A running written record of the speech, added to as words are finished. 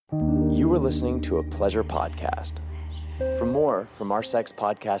You are listening to a Pleasure Podcast. For more from our Sex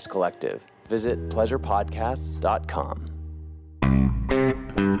Podcast Collective, visit pleasurepodcasts.com.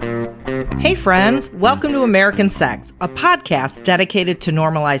 Hey friends, welcome to American Sex, a podcast dedicated to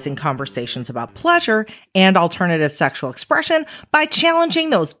normalizing conversations about pleasure and alternative sexual expression by challenging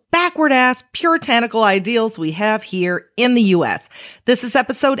those backward-ass puritanical ideals we have here in the U.S. This is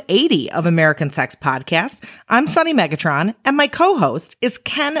episode 80 of American Sex Podcast. I'm Sunny Megatron, and my co-host is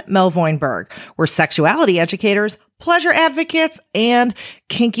Ken Melvoin-Berg. We're sexuality educators, pleasure advocates, and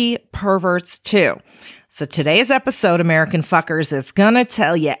kinky perverts too. So today's episode, American Fuckers, is gonna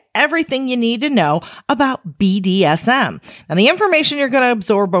tell you everything you need to know about BDSM. And the information you're gonna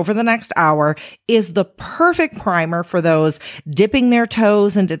absorb over the next hour is the perfect primer for those dipping their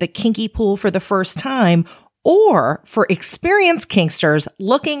toes into the kinky pool for the first time, or for experienced kinksters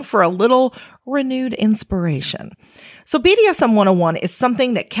looking for a little renewed inspiration. So BDSM 101 is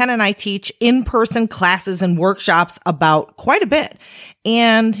something that Ken and I teach in-person classes and workshops about quite a bit.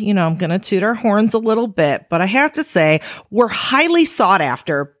 And, I'm going to toot our horns a little bit, but I have to say we're highly sought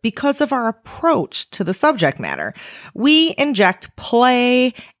after because of our approach to the subject matter. We inject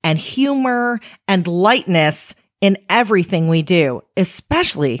play and humor and lightness in everything we do,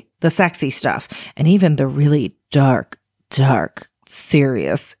 especially the sexy stuff and even the really dark,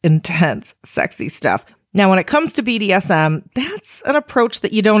 serious, intense, sexy stuff. Now, when it comes to BDSM, that's an approach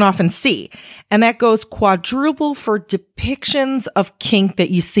that you don't often see. And that goes quadruple for depictions of kink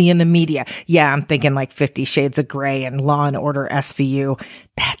that you see in the media. Yeah, I'm thinking like 50 Shades of Grey and Law and Order SVU.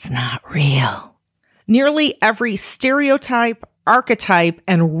 That's not real. Nearly every stereotype, archetype,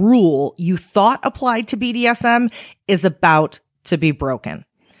 and rule you thought applied to BDSM is about to be broken.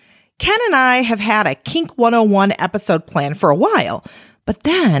 Ken and I have had a Kink 101 episode planned for a while, but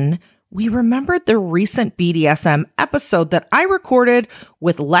then we remembered the recent BDSM episode that I recorded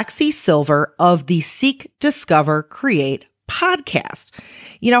with Lexi Silver of the Seek, Discover, Create podcast.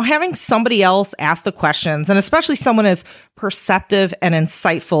 Having somebody else ask the questions, and especially someone as perceptive and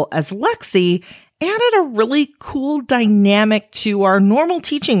insightful as Lexi, added a really cool dynamic to our normal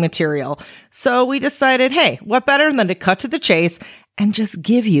teaching material. So we decided, hey, what better than to cut to the chase and just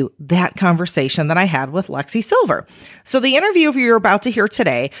give you that conversation that I had with Lexi Silver. So the interview you're about to hear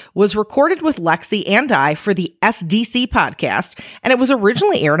today was recorded with Lexi and I for the SDC podcast, and it was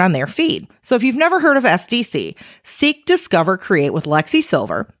originally aired on their feed. So if you've never heard of SDC, Seek, Discover, Create with Lexi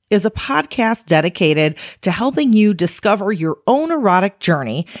Silver is a podcast dedicated to helping you discover your own erotic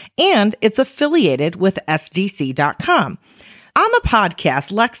journey, and it's affiliated with SDC.com. On the podcast,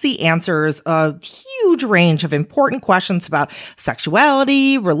 Lexi answers a huge range of important questions about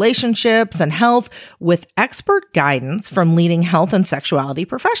sexuality, relationships, and health with expert guidance from leading health and sexuality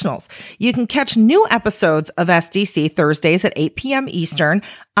professionals. You can catch new episodes of SDC Thursdays at 8 p.m. Eastern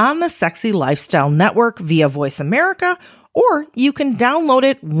on the Sexy Lifestyle Network via Voice America, or you can download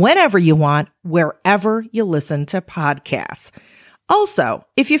it whenever you want, wherever you listen to podcasts. Also,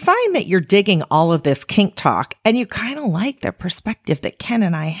 if you find that you're digging all of this kink talk and you kind of like the perspective that Ken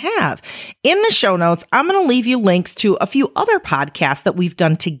and I have, in the show notes, I'm going to leave you links to a few other podcasts that we've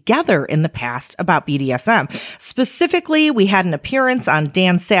done together in the past about BDSM. Specifically, we had an appearance on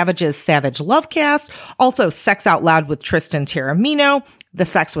Dan Savage's Savage Lovecast, also Sex Out Loud with Tristan Taramino, the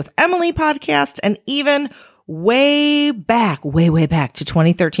Sex with Emily podcast, and even way back to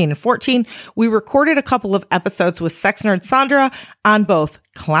 2013 and 14, we recorded a couple of episodes with sex nerd Sandra on both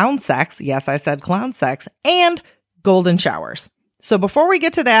clown sex, yes, I said clown sex, and golden showers. So before we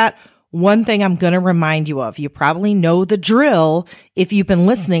get to that, one thing I'm going to remind you of, you probably know the drill if you've been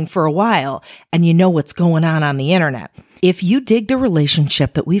listening for a while and you know what's going on the internet. If you dig the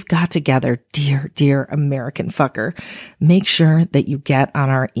relationship that we've got together, dear American fucker, make sure that you get on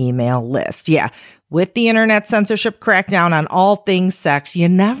our email list. Yeah. With the internet censorship crackdown on all things sex, you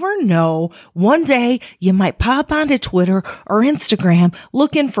never know. One day you might pop onto Twitter or Instagram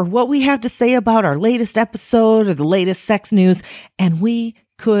looking for what we have to say about our latest episode or the latest sex news, and we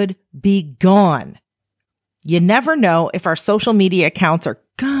could be gone. You never know if our social media accounts, or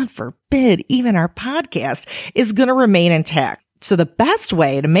God forbid, even our podcast, is going to remain intact. So the best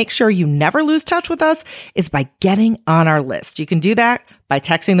way to make sure you never lose touch with us is by getting on our list. You can do that by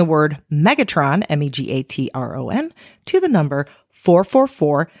texting the word Megatron, Megatron, to the number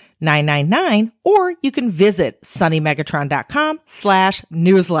 444-999, or you can visit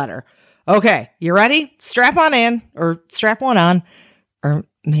sunnymegatron.com/newsletter. Okay, you ready? Strap on in, or strap one on, or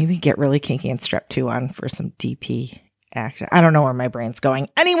maybe get really kinky and strap two on for some DP action. I don't know where my brain's going.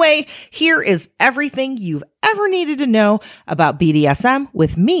 Anyway, here is everything you've ever needed to know about BDSM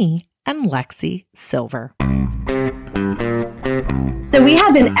with me and Lexi Silver. So we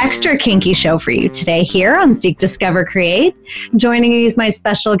have an extra kinky show for you today here on Seek, Discover, Create. Joining you is my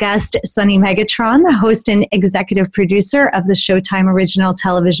special guest, Sunny Megatron, the host and executive producer of the Showtime original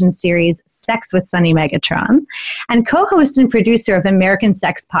television series Sex with Sunny Megatron, and co-host and producer of American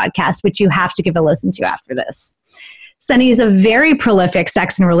Sex Podcast, which you have to give a listen to after this. Sunny is a very prolific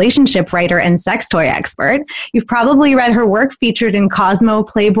sex and relationship writer and sex toy expert. You've probably read her work featured in Cosmo,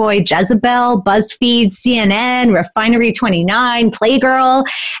 Playboy, Jezebel, BuzzFeed, CNN, Refinery29, Playgirl,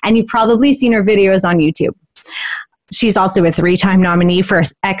 and you've probably seen her videos on YouTube. She's also a 3-time nominee for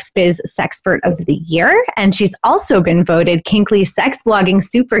XBiz Sexpert of the Year, and she's also been voted Kinkly Sex Blogging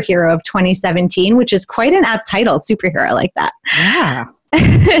Superhero of 2017, which is quite an apt title, superhero, I like that. Yeah.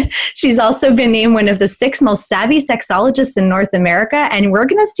 She's also been named one of the 6 most savvy sexologists in North America, and we're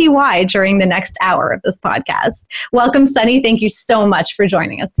going to see why during the next hour of this podcast. Welcome, Sunny. Thank you so much for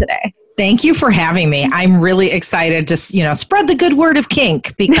joining us today. Thank you for having me. I'm really excited to, spread the good word of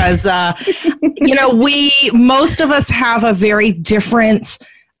kink because, most of us have a very different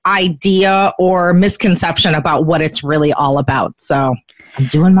idea or misconception about what it's really all about. So I'm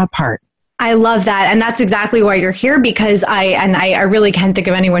doing my part. I love that. And that's exactly why you're here, because I really can't think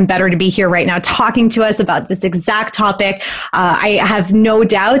of anyone better to be here right now talking to us about this exact topic. I have no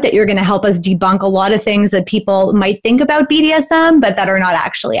doubt that you're going to help us debunk a lot of things that people might think about BDSM, but that are not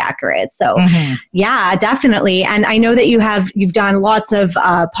actually accurate. So yeah, definitely. And I know that you've done lots of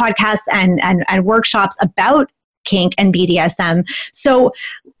podcasts and workshops about kink and BDSM. So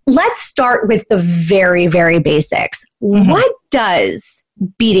let's start with the very, very basics. What does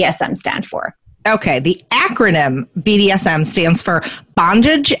BDSM stand for? Okay, the acronym BDSM stands for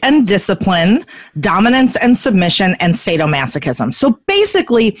Bondage and Discipline, Dominance and Submission, and Sadomasochism. So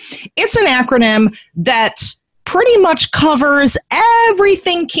basically, it's an acronym that pretty much covers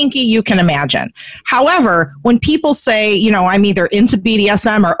everything kinky you can imagine. However, when people say, I'm either into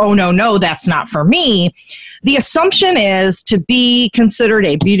BDSM or, oh, no, that's not for me, the assumption is to be considered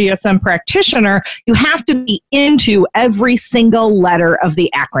a BDSM practitioner, you have to be into every single letter of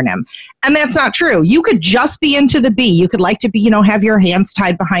the acronym. And that's not true. You could just be into the B. You could like to be, have your hands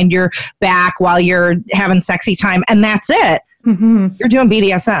tied behind your back while you're having sexy time, and that's it. You're doing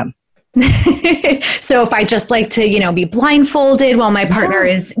BDSM. So if I just like to, be blindfolded while my partner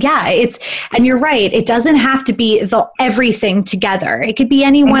is, and you're right. It doesn't have to be the everything together. It could be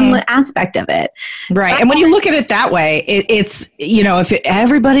any one aspect of it. Right. And when you look at it that way, it's, if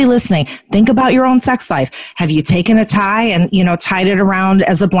everybody listening, think about your own sex life. Have you taken a tie and, tied it around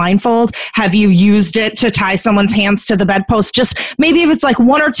as a blindfold? Have you used it to tie someone's hands to the bedpost? Just maybe if it's like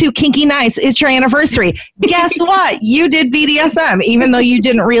 1 or 2 kinky nights, it's your anniversary. Guess what? You did BDSM, even though you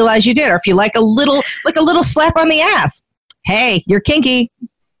didn't realize you did. Or if you like a little slap on the ass, hey, you're kinky.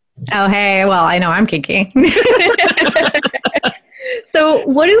 Oh, hey, well, I know I'm kinky. So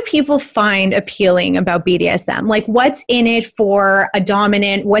what do people find appealing about BDSM? Like, what's in it for a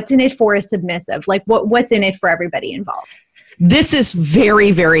dominant? What's in it for a submissive? Like, what's in it for everybody involved? This is very,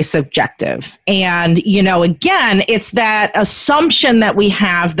 very subjective. And, again, it's that assumption that we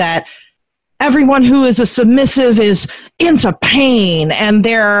have that everyone who is a submissive is into pain and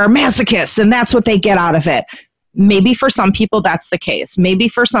they're masochists and that's what they get out of it. Maybe for some people that's the case. Maybe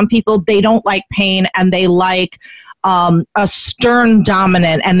for some people they don't like pain and they like a stern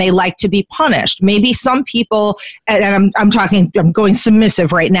dominant and they like to be punished. Maybe some people, and I'm going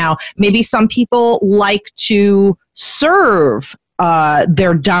submissive right now, maybe some people like to serve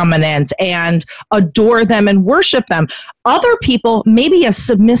their dominant and adore them and worship them. Other people, maybe as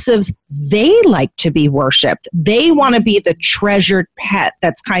submissives, they like to be worshipped. They want to be the treasured pet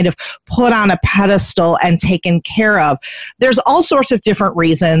that's kind of put on a pedestal and taken care of. There's all sorts of different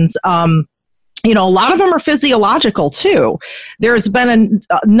reasons. A lot of them are physiological too. There's been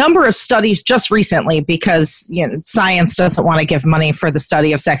a number of studies just recently because, science doesn't want to give money for the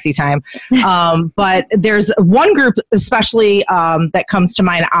study of sexy time. But there's one group especially that comes to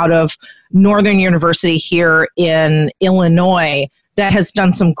mind out of Northern University here in Illinois that has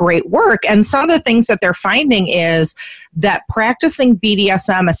done some great work. And some of the things that they're finding is that practicing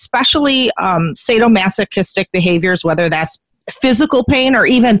BDSM, especially sadomasochistic behaviors, whether that's physical pain or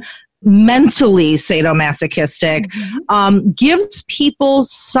even mentally sadomasochistic, gives people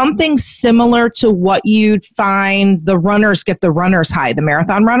something similar to what you'd find the runners get the runner's high, the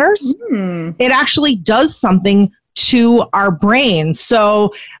marathon runners. It actually does something to our brain.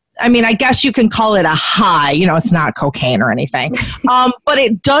 So, I guess you can call it a high, it's not cocaine or anything, but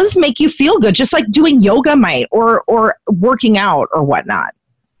it does make you feel good, just like doing yoga might or working out or whatnot.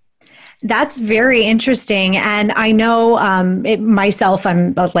 That's very interesting. And I know myself,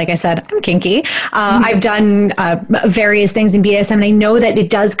 like I said, I'm kinky. I've done various things in BDSM, and I know that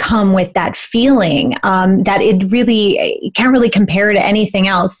it does come with that feeling that it can't really compare to anything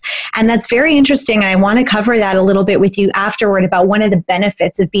else. And that's very interesting. And I want to cover that a little bit with you afterward about one of the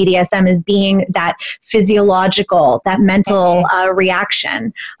benefits of BDSM is being that physiological, that mental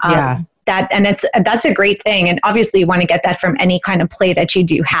reaction. That's a great thing. And obviously you want to get that from any kind of play that you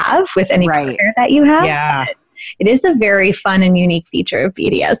do have with any partner that you have. Yeah. It is a very fun and unique feature of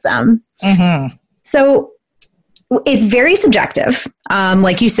BDSM. Mm-hmm. So it's very subjective,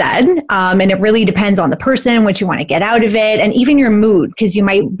 like you said, and it really depends on the person, what you want to get out of it, and even your mood, because you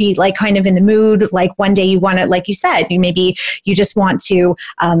might be like kind of in the mood, like one day you want to, like you said, you just want to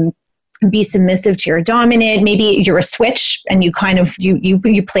be submissive to your dominant. Maybe you're a switch and you kind of,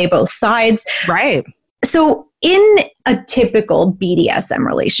 you play both sides. Right. So in a typical BDSM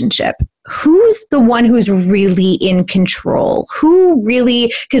relationship, who's the one who's really in control? Who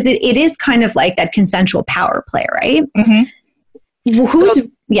really, because it is kind of like that consensual power play, right? Mm-hmm.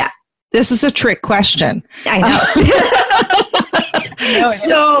 This is a trick question. I know.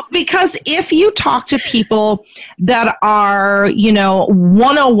 So, because if you talk to people that are,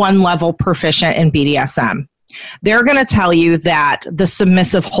 101 level proficient in BDSM, they're going to tell you that the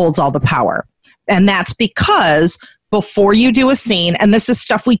submissive holds all the power. And that's because before you do a scene, and this is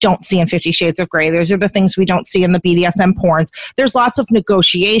stuff we don't see in 50 Shades of Grey, those are the things we don't see in the BDSM porns, there's lots of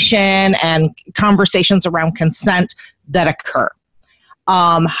negotiation and conversations around consent that occur.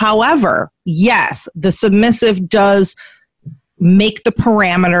 However, yes, the submissive does make the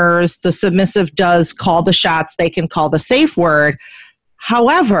parameters, the submissive does call the shots, they can call the safe word.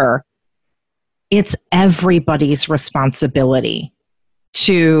 However, it's everybody's responsibility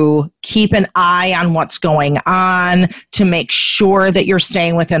to keep an eye on what's going on, to make sure that you're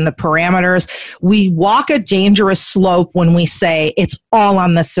staying within the parameters. We walk a dangerous slope when we say it's all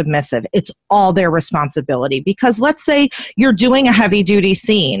on the submissive. It's all their responsibility. Because let's say you're doing a heavy duty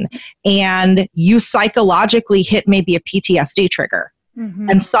scene and you psychologically hit maybe a PTSD trigger,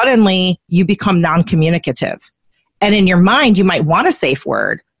 and suddenly you become non-communicative. And in your mind, you might want a safe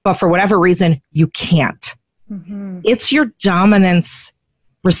word, but for whatever reason, you can't. It's your dominance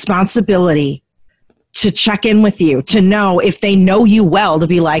responsibility to check in with you, to know if they know you well, to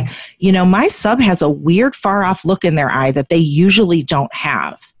be like, my sub has a weird far off look in their eye that they usually don't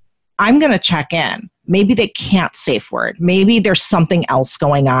have. I'm going to check in. Maybe they can't safe word. Maybe there's something else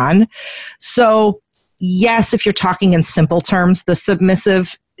going on. So yes, if you're talking in simple terms, the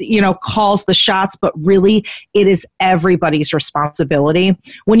submissive, calls the shots, but really it is everybody's responsibility.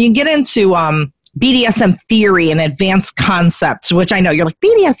 When you get into, BDSM theory and advanced concepts, which I know you're like,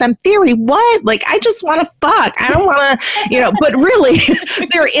 BDSM theory, what? Like, I just want to fuck. I don't want to, but really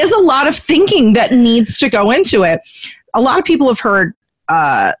there is a lot of thinking that needs to go into it. A lot of people have heard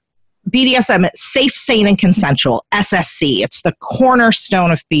BDSM, safe, sane, and consensual, SSC. It's the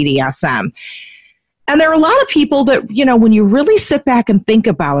cornerstone of BDSM. And there are a lot of people that, when you really sit back and think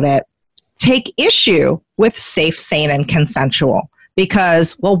about it, take issue with safe, sane, and consensual.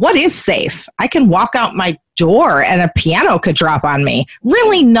 Because, well, what is safe? I can walk out my door and a piano could drop on me.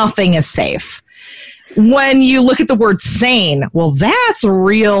 Really, nothing is safe. When you look at the word sane, well, that's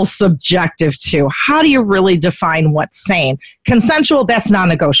real subjective too. How do you really define what's sane? Consensual, that's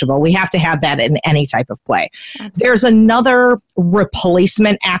non-negotiable. We have to have that in any type of play. Absolutely. There's another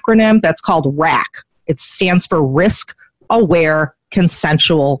replacement acronym that's called RAC. It stands for Risk Aware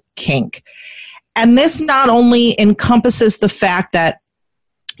Consensual Kink. And this not only encompasses the fact that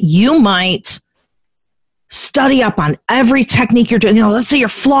you might study up on every technique you're doing. Let's say you're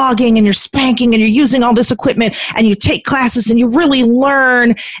flogging and you're spanking and you're using all this equipment and you take classes and you really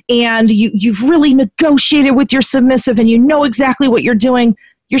learn and you've really negotiated with your submissive and you know exactly what you're doing.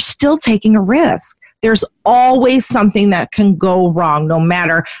 You're still taking a risk. There's always something that can go wrong, no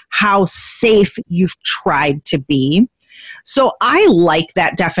matter how safe you've tried to be. So I like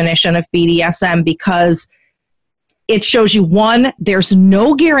that definition of BDSM because it shows you, one, there's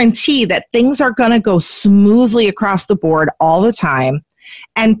no guarantee that things are going to go smoothly across the board all the time.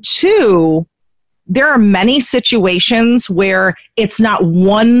 And two, there are many situations where it's not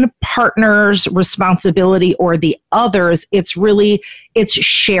one partner's responsibility or the other's. It's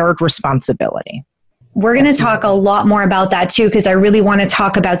shared responsibility. We're going to talk a lot more about that too, because I really want to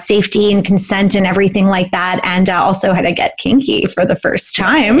talk about safety and consent and everything like that, and also how to get kinky for the first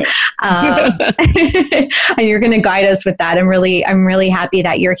time. And you're going to guide us with that. I'm really happy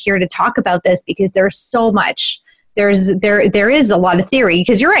that you're here to talk about this because there's so much there is a lot of theory,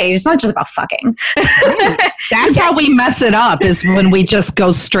 because you're right. It's not just about fucking. That's how we mess it up, is when we just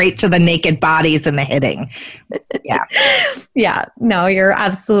go straight to the naked bodies and the hitting. Yeah. Yeah. No, you're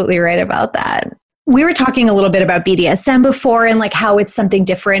absolutely right about that. We were talking a little bit about BDSM before, and like how it's something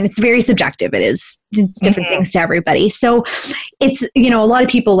different. It's very subjective. It's different things to everybody. So it's, a lot of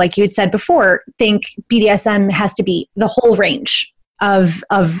people, like you had said before, think BDSM has to be the whole range of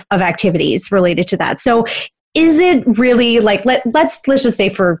activities related to that. So is it really like, let's just say,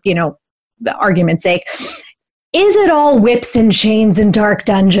 for, the argument's sake, is it all whips and chains and dark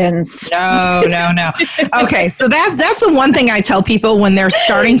dungeons? No. Okay, so that's the one thing I tell people when they're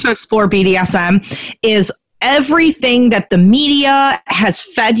starting to explore BDSM is everything that the media has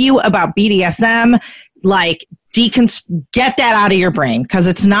fed you about BDSM, like get that out of your brain, because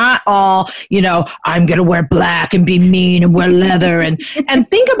it's not all, I'm going to wear black and be mean and wear leather. And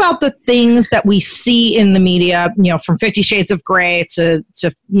think about the things that we see in the media, from 50 Shades of Grey to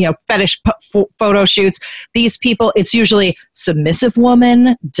fetish photo shoots. These people, it's usually submissive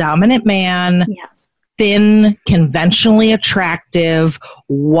woman, dominant man, thin, conventionally attractive,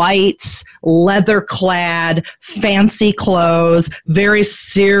 white, leather clad, fancy clothes, very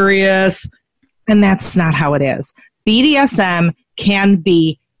serious. And that's not how it is. BDSM can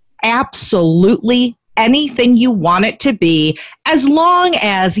be absolutely anything you want it to be, as long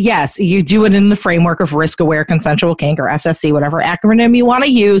as, yes, you do it in the framework of risk-aware consensual kink, or SSC, whatever acronym you want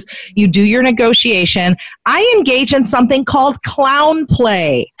to use. You do your negotiation. I engage in something called clown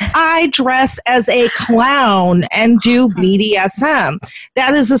play. I dress as a clown and do BDSM.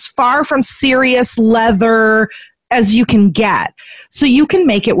 That is as far from serious leather as you can get. So you can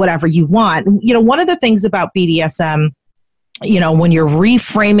make it whatever you want. One of the things about BDSM, when you're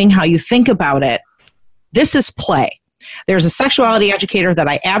reframing how you think about it, this is play. There's a sexuality educator that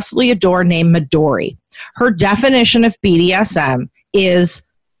I absolutely adore named Midori. Her definition of BDSM is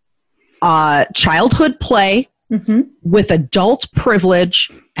childhood play with adult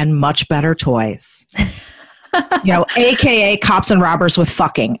privilege and much better toys. AKA cops and robbers with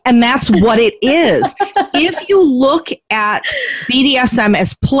fucking. And that's what it is. If you look at BDSM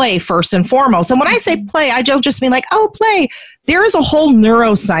as play first and foremost, and when I say play, I don't just mean like, oh, play. There is a whole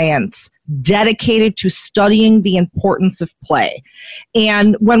neuroscience dedicated to studying the importance of play.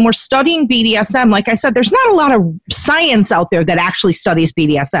 And when we're studying BDSM, like I said, there's not a lot of science out there that actually studies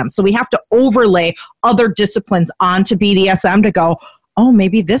BDSM. So we have to overlay other disciplines onto BDSM to go, oh,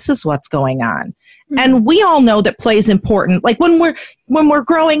 maybe this is what's going on. And we all know that play is important. Like when we're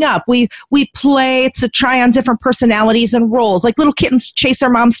growing up, we play to try on different personalities and roles. Like little kittens chase their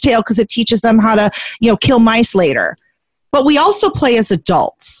mom's tail because it teaches them how to, kill mice later. But we also play as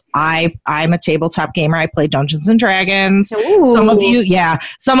adults. I'm a tabletop gamer. I play Dungeons and Dragons. Ooh.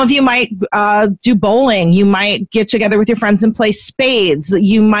 Some of you might do bowling. You might get together with your friends and play spades.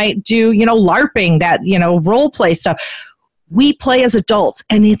 You might do, LARPing, that, role play stuff. We play as adults,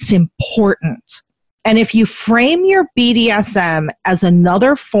 and it's important. And if you frame your BDSM as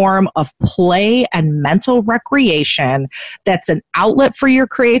another form of play and mental recreation, that's an outlet for your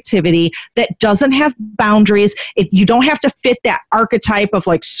creativity, that doesn't have boundaries, you don't have to fit that archetype of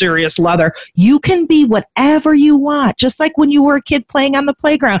like serious leather. You can be whatever you want, just like when you were a kid playing on the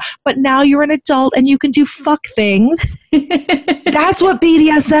playground, but now you're an adult and you can do fuck things. That's what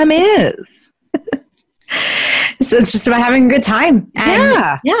BDSM is. So it's just about having a good time.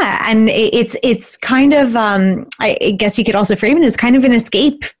 And, and it's kind of, I guess you could also frame it as kind of an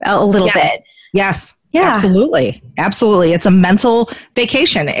escape a little bit. Yes. Yeah. Absolutely. It's a mental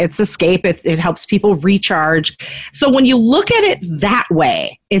vacation. It's escape. It helps people recharge. So when you look at it that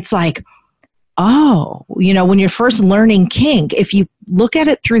way, it's like, oh, when you're first learning kink, if you look at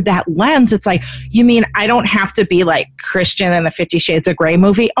it through that lens, it's like, you mean I don't have to be like Christian in the 50 Shades of Grey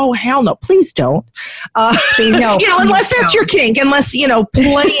movie? Oh, hell no, please don't. Unless that's your kink, unless,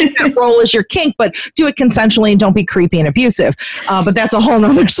 playing that role is your kink, but do it consensually and don't be creepy and abusive. But that's a whole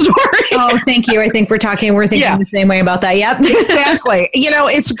nother story. Oh, thank you. I think we're thinking the same way about that. Yep. Exactly.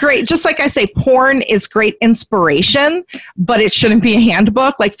 It's great. Just like I say, porn is great inspiration, but it shouldn't be a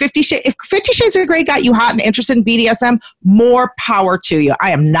handbook. Like if 50 Shades of Grey got you hot and interested in BDSM, more power to you.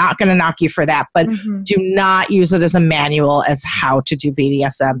 I am not going to knock you for that, but do not use it as a manual as how to do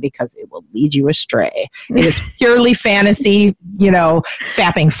BDSM, because it will lead you astray. It is purely fantasy,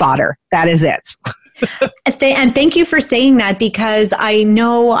 fapping fodder. That is it. And thank you for saying that, because I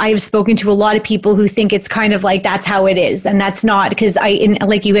know I've spoken to a lot of people who think it's kind of like that's how it is, and that's not, because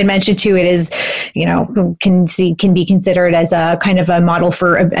like you had mentioned too, it is, can be considered as a kind of a model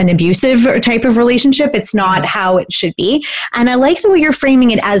for an abusive type of relationship. It's not how it should be. And I like the way you're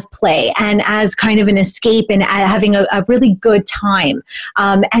framing it as play and as kind of an escape and having a really good time,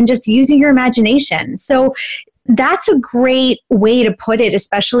 and just using your imagination. So that's a great way to put it,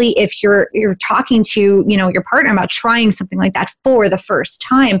 especially if you're talking to, your partner about trying something like that for the first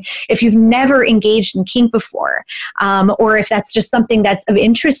time. If you've never engaged in kink before, or if that's just something that's of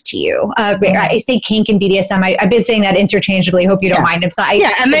interest to you. I say kink and BDSM. I've been saying that interchangeably. Hope you don't mind. If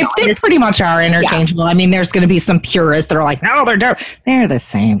and they pretty much are interchangeable. I mean, there's going to be some purists that are like, no, they're the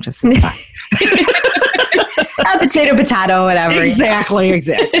same. Just potato, whatever. Exactly.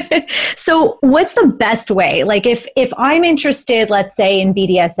 So what's the best way? Like if I'm interested, let's say, in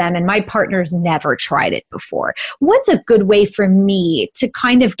BDSM and my partner's never tried it before, what's a good way for me to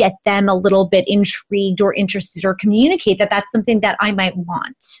kind of get them a little bit intrigued or interested or communicate that that's something that I might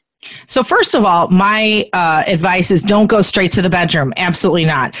want? So first of all, my advice is don't go straight to the bedroom. Absolutely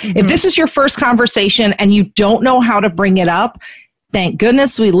not. Mm-hmm. If this is your first conversation and you don't know how to bring it up, thank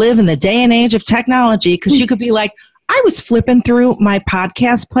goodness we live in the day and age of technology, because you could be like, I was flipping through my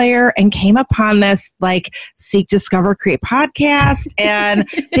podcast player and came upon this like Seek, Discover, Create podcast, and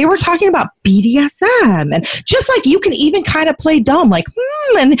they were talking about BDSM. And just like you can even kind of play dumb, like,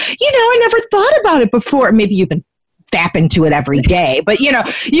 and I never thought about it before. Maybe you've been fap into it every day, but you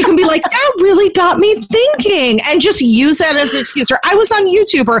can be like, that really got me thinking, and just use that as an excuse. Or I was on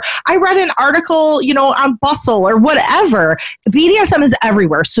YouTube, or I read an article, on Bustle or whatever. BDSM is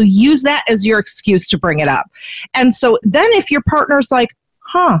everywhere. So use that as your excuse to bring it up. And so then if your partner's like,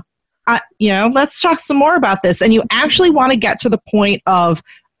 let's talk some more about this, and you actually want to get to the point of,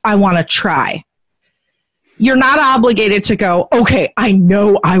 I want to try. You're not obligated to go, okay, I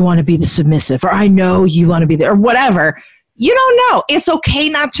know I want to be the submissive, or I know you want to be there, or whatever. You don't know. It's okay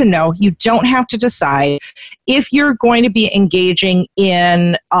not to know. You don't have to decide. If you're going to be engaging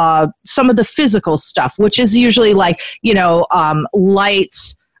in some of the physical stuff, which is usually like,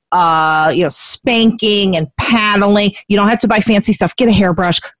 lights, spanking and paddling. You don't have to buy fancy stuff. Get a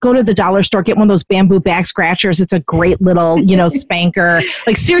hairbrush, go to the dollar store, get one of those bamboo back scratchers. It's a great little, spanker.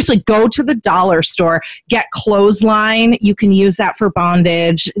 Like seriously, go to the dollar store, get clothesline. You can use that for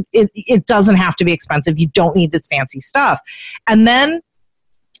bondage. It doesn't have to be expensive. You don't need this fancy stuff. And then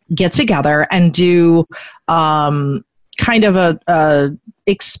get together and do, kind of a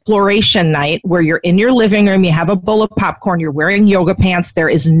exploration night where you're in your living room, you have a bowl of popcorn, you're wearing yoga pants. There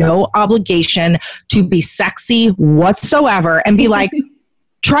is no obligation to be sexy whatsoever, and be like,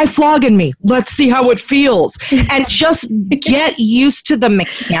 try flogging me. Let's see how it feels. And just get used to the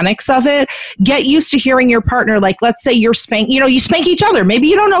mechanics of it. Get used to hearing your partner, like, let's say you're you spank each other. Maybe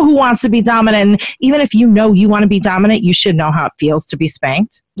you don't know who wants to be dominant. And even if you know you want to be dominant, you should know how it feels to be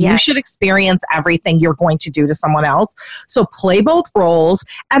spanked. Yes. You should experience everything you're going to do to someone else. So play both roles,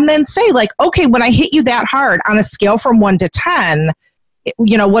 and then say like, okay, when I hit you that hard on a scale from 1 to 10,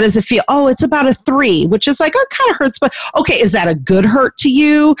 what does it feel? Oh, it's about a 3, which is like, oh, it kind of hurts, but okay, is that a good hurt to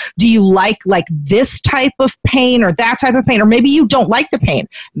you? Do you like this type of pain or that type of pain? Or maybe you don't like the pain.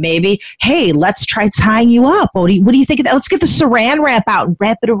 Maybe, hey, let's try tying you up. What do you think of that? Let's get the saran wrap out and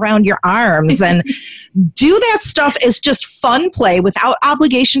wrap it around your arms and do that stuff. Is just fun play without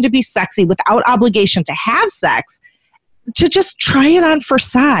obligation to be sexy, without obligation to have sex. To just try it on for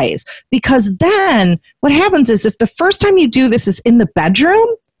size. Because then what happens is, if the first time you do this is in the bedroom,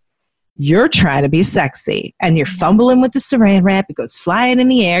 you're trying to be sexy and you're fumbling with the saran wrap. It goes flying in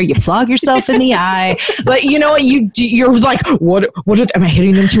the air. You flog yourself in the eye. But you're like, what am I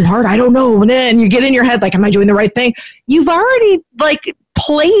hitting them too hard? I don't know. And then you get in your head like, am I doing the right thing? You've already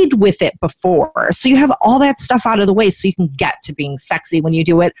played with it before. So you have all that stuff out of the way so you can get to being sexy when you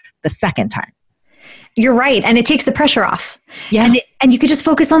do it the second time. You're right. And it takes the pressure off. Yeah. And you could just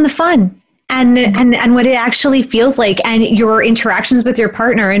focus on the fun and what it actually feels like, and your interactions with your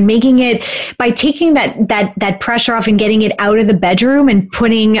partner, and making it, by taking that pressure off and getting it out of the bedroom and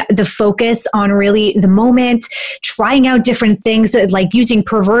putting the focus on really the moment, trying out different things, like using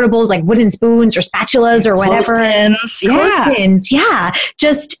pervertibles like wooden spoons or spatulas or whatever. Clothespins. Yeah.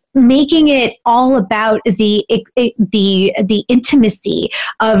 Just making it all about the intimacy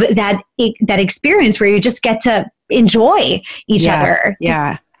of that experience where you just get to enjoy each other.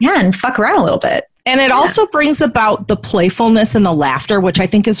 Yeah. Yeah, and fuck around a little bit. And it also brings about the playfulness and the laughter, which I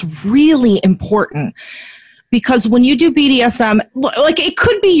think is really important. Because when you do BDSM, like it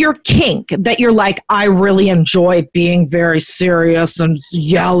could be your kink that you're like, I really enjoy being very serious and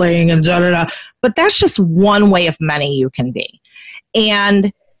yelling and da-da-da. But that's just one way of many you can be.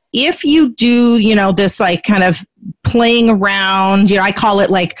 And if you do, this like kind of playing around, I call it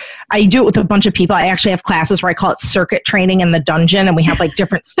like, I do it with a bunch of people. I actually have classes where I call it circuit training in the dungeon, and we have like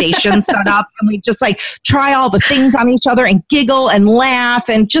different stations set up, and we just like try all the things on each other and giggle and laugh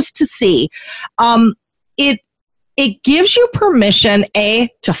and just to see. It gives you permission,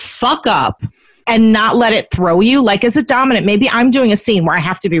 to fuck up and not let it throw you. Like as a dominant, maybe I'm doing a scene where I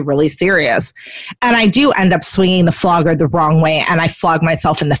have to be really serious, and I do end up swinging the flogger the wrong way, and I flog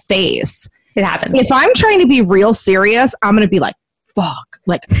myself in the face. It happens. If I'm trying to be real serious, I'm going to be like, fuck,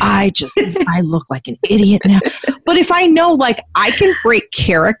 like I look like an idiot now. But if I know like I can break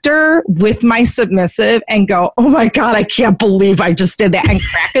character with my submissive and go, oh my God, I can't believe I just did that, and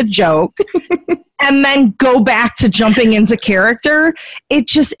crack a joke and then go back to jumping into character,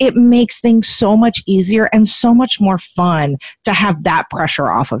 it makes things so much easier and so much more fun to have that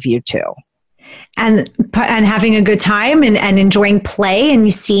pressure off of you too. And having a good time and enjoying play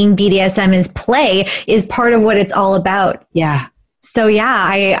and seeing BDSM as play is part of what it's all about. Yeah. So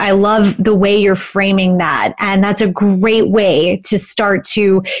yeah, I love the way you're framing that. And that's a great way to start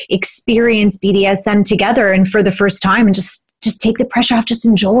to experience BDSM together and for the first time, and just take the pressure off, just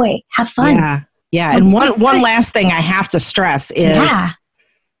enjoy, have fun. Yeah. Yeah. And one last thing I have to stress is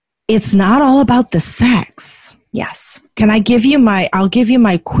it's not all about the sex. Yes. Can I give you I'll give you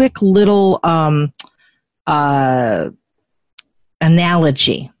my quick little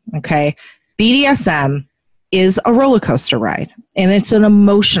analogy. Okay. BDSM is a roller coaster ride, and it's an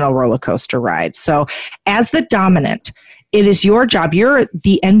emotional roller coaster ride. So as the dominant, it is your job. You're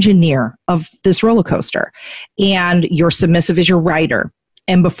the engineer of this roller coaster, and your submissive is your rider.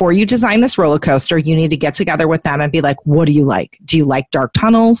 And before you design this roller coaster, you need to get together with them and be like, what do you like? Do you like dark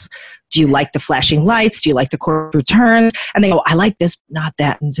tunnels? Do you like the flashing lights? Do you like the corkscrew turns? And they go, I like this, not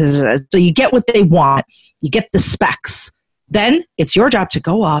that. So you get what they want. You get the specs. Then it's your job to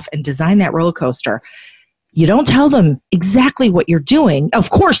go off and design that roller coaster. You don't tell them exactly what you're doing. Of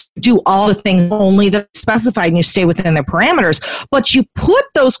course, you do all the things only that are specified, and you stay within their parameters. But you put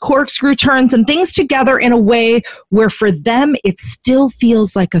those corkscrew turns and things together in a way where for them, it still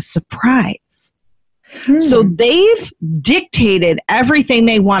feels like a surprise. So they've dictated everything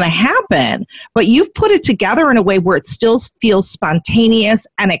they want to happen, but you've put it together in a way where it still feels spontaneous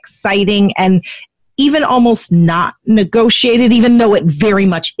and exciting and even almost not negotiated, even though it very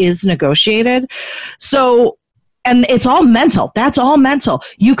much is negotiated. So, and it's all mental. That's all mental.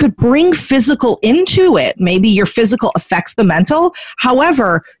 You could bring physical into it. Maybe your physical affects the mental.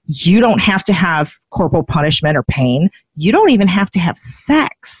 However, you don't have to have corporal punishment or pain. You don't even have to have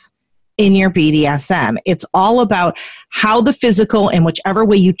sex in your BDSM. It's all about how the physical, in whichever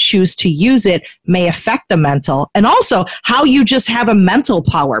way you choose to use it, may affect the mental, and also how you just have a mental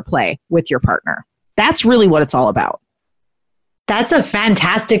power play with your partner. That's really what it's all about. That's a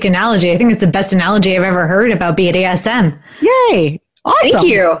fantastic analogy. I think it's the best analogy I've ever heard about BDSM. Yay. Awesome.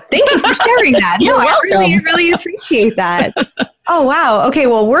 Thank you for sharing that. You're welcome. I really appreciate that. Oh, wow. Okay.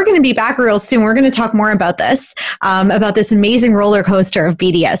 Well, we're going to be back real soon. We're going to talk more about this amazing roller coaster of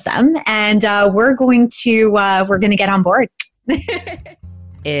BDSM. And we're going to get on board.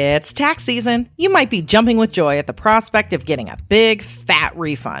 It's tax season. You might be jumping with joy at the prospect of getting a big, fat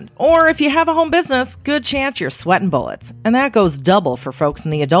refund. Or if you have a home business, good chance you're sweating bullets. And that goes double for folks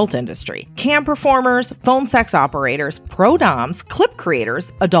in the adult industry. Cam performers, phone sex operators, pro doms, clip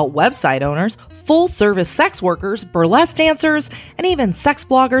creators, adult website owners, full-service sex workers, burlesque dancers, and even sex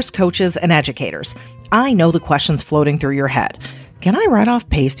bloggers, coaches, and educators. I know the questions floating through your head. Can I write off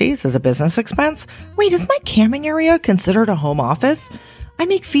pasties as a business expense? Wait, is my camming area considered a home office? I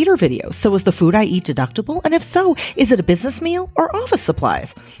make feeder videos, so is the food I eat deductible? And if so, is it a business meal or office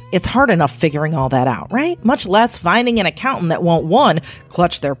supplies? It's hard enough figuring all that out, right? Much less finding an accountant that won't, 1,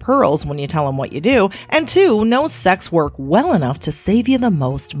 clutch their pearls when you tell them what you do, and 2, knows sex work well enough to save you the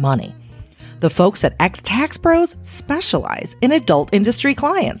most money. The folks at X Tax Pros specialize in adult industry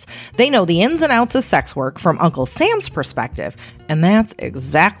clients. They know the ins and outs of sex work from Uncle Sam's perspective, and that's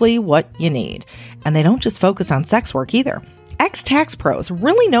exactly what you need. And they don't just focus on sex work either. X Tax Pros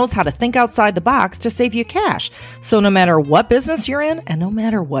really knows how to think outside the box to save you cash. So no matter what business you're in and no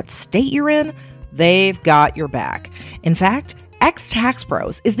matter what state you're in, they've got your back. In fact, X Tax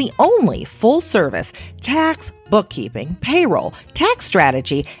Pros is the only full-service tax, bookkeeping, payroll, tax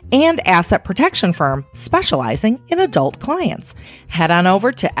strategy, and asset protection firm specializing in adult clients. Head on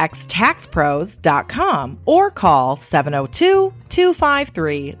over to xtaxpros.com or call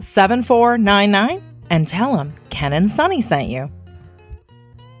 702-253-7499 and tell them Ken and Sunny sent you.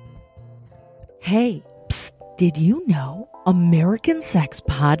 Hey, psst, did you know American Sex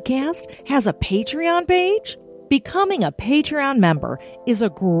Podcast has a Patreon page? Becoming a Patreon member is a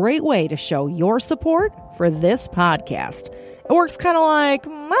great way to show your support for this podcast. It works kind of like,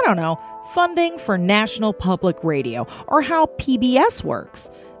 I don't know, funding for National Public Radio or how PBS works.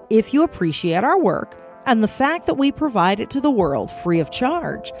 If you appreciate our work and the fact that we provide it to the world free of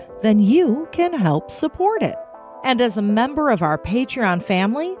charge, then you can help support it. And as a member of our Patreon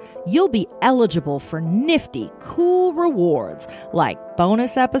family, you'll be eligible for nifty, cool rewards like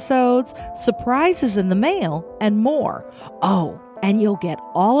bonus episodes, surprises in the mail, and more. Oh, and you'll get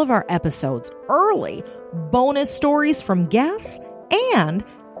all of our episodes early, bonus stories from guests, and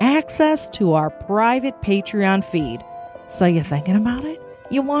access to our private Patreon feed. So you thinking about it?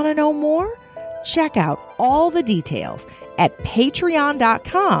 You want to know more? Check out all the details at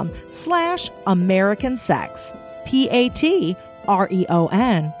patreon.com/AmericanSex.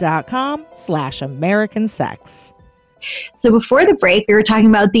 patreon.com/American-Sex. So before the break, we were talking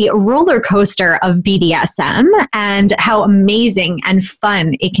about the roller coaster of BDSM and how amazing and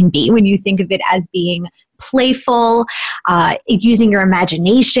fun it can be when you think of it as being playful, using your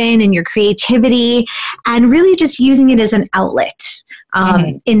imagination and your creativity, and really just using it as an outlet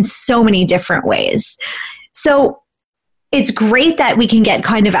in so many different ways. So it's great that we can get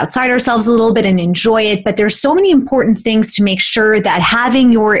kind of outside ourselves a little bit and enjoy it, but there's so many important things to make sure that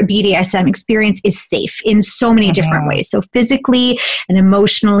having your BDSM experience is safe in so many different ways. So physically and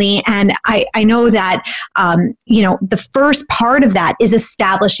emotionally. And I know that, the first part of that is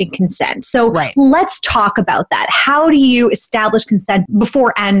establishing consent. So let's talk about that. How do you establish consent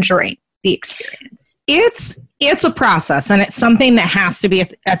before and during the experience? It's a process, and it's something that has to be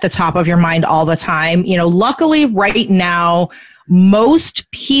at the top of your mind all the time. Luckily right now, most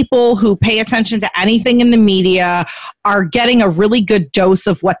people who pay attention to anything in the media are getting a really good dose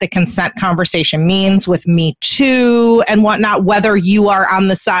of what the consent conversation means with Me Too and whatnot, whether you are on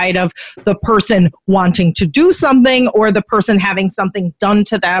the side of the person wanting to do something or the person having something done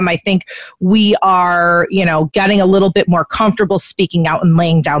to them. I think we are, getting a little bit more comfortable speaking out and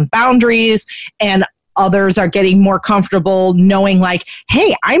laying down boundaries, and others are getting more comfortable knowing like,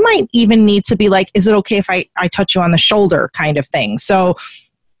 hey, I might even need to be like, is it okay if I touch you on the shoulder kind of thing? So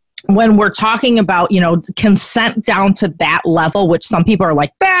when we're talking about, consent down to that level, which some people are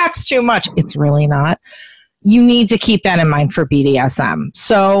like, that's too much. It's really not. You need to keep that in mind for BDSM.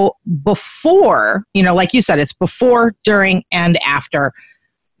 So before, like you said, it's before, during, and after.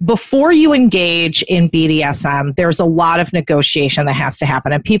 Before you engage in BDSM, there's a lot of negotiation that has to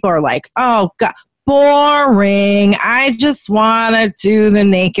happen. And people are like, oh, God, boring. I just want to do the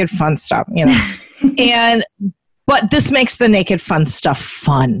naked fun stuff, but this makes the naked fun stuff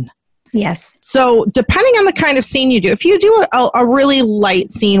fun. Yes. So depending on the kind of scene you do, if you do a really light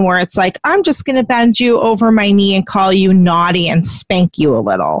scene where it's like, I'm just going to bend you over my knee and call you naughty and spank you a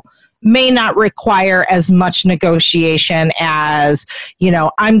little, may not require as much negotiation as,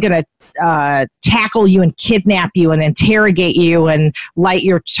 I'm going to tackle you and kidnap you and interrogate you and light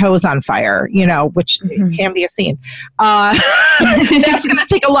your toes on fire, which can be a scene. That's going to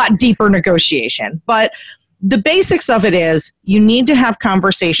take a lot deeper negotiation. But the basics of it is you need to have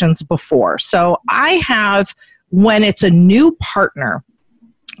conversations before. So when it's a new partner,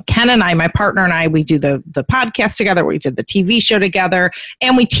 Ken and I, my partner and I, we do the podcast together, we did the TV show together,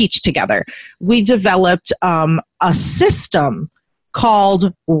 and we teach together. We developed a system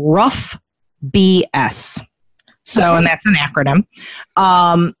called Rough BS. So, and that's an acronym.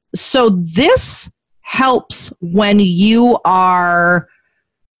 So this helps when you are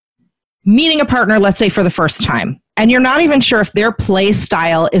meeting a partner, let's say for the first time, and you're not even sure if their play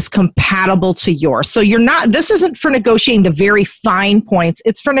style is compatible to yours. So this isn't for negotiating the very fine points.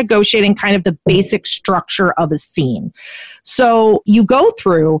 It's for negotiating kind of the basic structure of a scene. So you go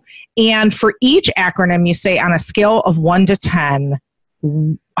through, and for each acronym, you say on a scale of 1 to 10,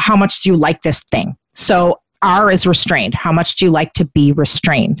 how much do you like this thing? So R is restrained. How much do you like to be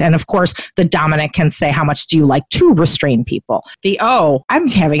restrained? And of course, the dominant can say, how much do you like to restrain people? The O, I'm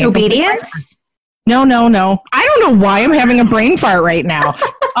having obedience. No. I don't know why I'm having a brain fart right now.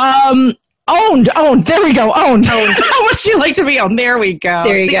 Owned. There we go. Owned. How much do you like to be owned? There we go.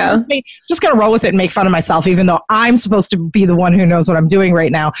 There you go. Just going to roll with it and make fun of myself, even though I'm supposed to be the one who knows what I'm doing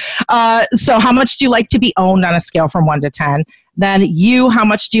right now. So how much do you like to be owned on a scale from 1 to 10? Then how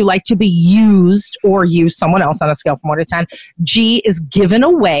much do you like to be used or use someone else on a scale from 1 to 10? G is given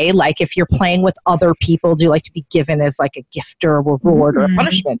away. Like if you're playing with other people, do you like to be given as like a gift or a reward or a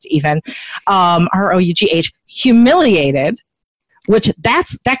punishment even? ROUGH, humiliated. which that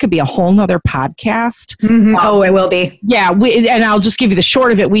could be a whole nother podcast. It will be. Yeah. And I'll just give you the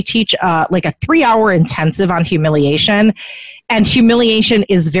short of it. We teach like a 3-hour intensive on humiliation, and humiliation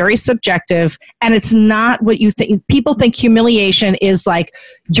is very subjective, and it's not what you think. People think humiliation is like,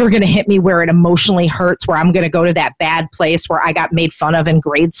 you're going to hit me where it emotionally hurts, where I'm going to go to that bad place where I got made fun of in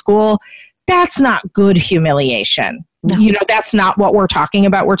grade school. That's not good humiliation. No. You know, that's not what we're talking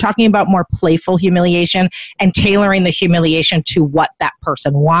about. We're talking about more playful humiliation and tailoring the humiliation to what that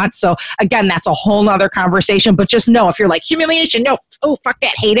person wants. So again, that's a whole nother conversation, but just know if you're like humiliation, no, oh, fuck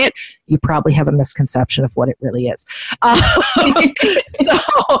that, hate it, you probably have a misconception of what it really is.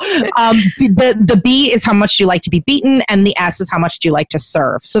 The B is how much do you like to be beaten, and the S is how much do you like to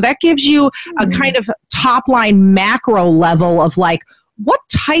serve. So that gives you a kind of top line macro level of like, what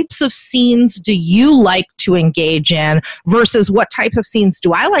types of scenes do you like to engage in versus what type of scenes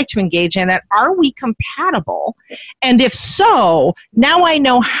do I like to engage in, and are we compatible? And if so, now I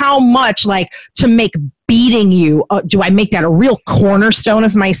know how much like to make beating you. Do I make that a real cornerstone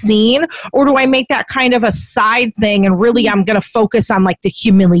of my scene, or do I make that kind of a side thing and really I'm going to focus on like the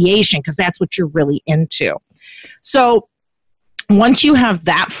humiliation because that's what you're really into? So once you have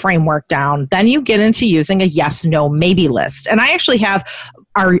that framework down, then you get into using a yes, no, maybe list. And I actually have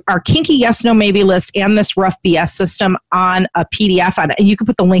our kinky yes, no, maybe list and this rough BS system on a PDF. And you can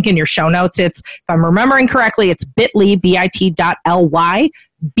put the link in your show notes. It's, if I'm remembering correctly, it's bit.ly, bit.ly,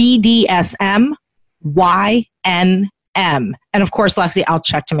 BDSM, YNM. And of course, Lexi, I'll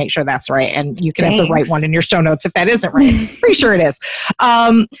check to make sure that's right. And you can have the right one in your show notes if that isn't right. Pretty sure it is.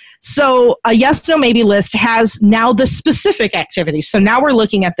 So a yes, no, maybe list has now the specific activities. So now we're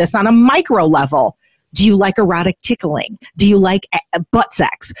looking at this on a micro level. Do you like erotic tickling? Do you like butt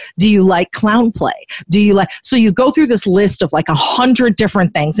sex? Do you like clown play? Do you like, so you go through this list of like 100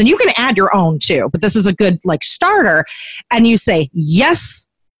 different things, and you can add your own too, but this is a good like starter. And you say, yes,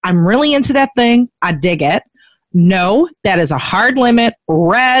 I'm really into that thing. I dig it. No, that is a hard limit.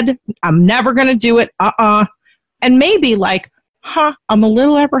 Red, I'm never going to do it. And maybe like, I'm a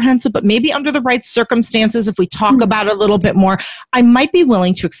little apprehensive, but maybe under the right circumstances, if we talk about it a little bit more, I might be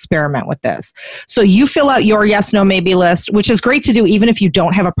willing to experiment with this. So you fill out your yes, no, maybe list, which is great to do even if you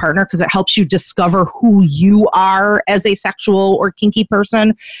don't have a partner, because it helps you discover who you are as a sexual or kinky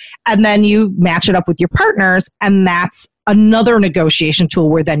person. And then you match it up with your partners, and that's another negotiation tool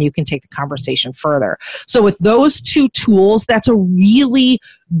where then you can take the conversation further. So with those two tools, that's a really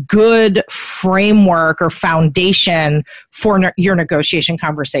good framework or foundation for your negotiation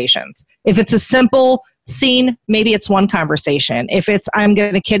conversations. If it's a simple scene, maybe it's one conversation. If it's, I'm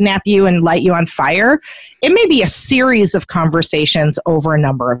going to kidnap you and light you on fire, it may be a series of conversations over a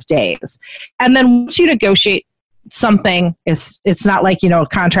number of days. And then once you negotiate something, it's not like, a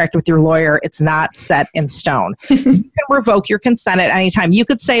contract with your lawyer. It's not set in stone. You can revoke your consent at any time. You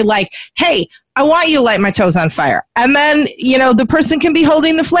could say like, hey, I want you to light my toes on fire. And then, the person can be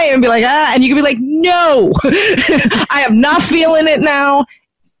holding the flame and be like, and you can be like, no, I am not feeling it now.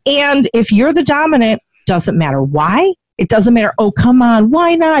 And if you're the dominant, doesn't matter why. It doesn't matter, oh, come on,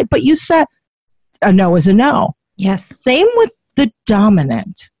 why not? But you said a no is a no. Yes. Same with the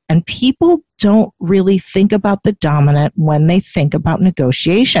dominant. And people don't really think about the dominant when they think about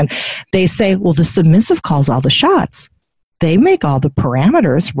negotiation. They say, well, the submissive calls all the shots. They make all the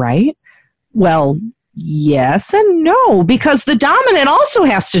parameters, right? Well, yes and no, because the dominant also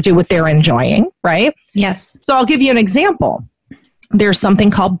has to do what they're enjoying, right? Yes. So I'll give you an example. There's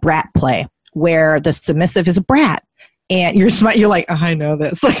something called brat play, where the submissive is a brat. And you're like, oh, I know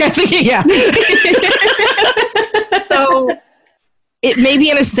this. Like, I think, yeah. So it may be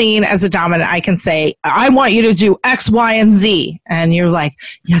in a scene as a dominant, I can say, I want you to do X, Y, and Z. And you're like,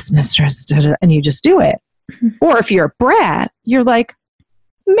 yes, mistress. And you just do it. Or if you're a brat, you're like,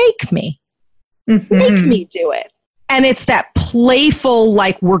 make me. Make me do it. And it's that playful,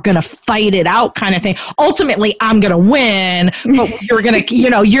 like, we're going to fight it out kind of thing. Ultimately, I'm going to win, but you're going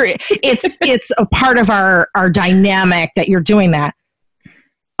to, it's a part of our dynamic that you're doing that.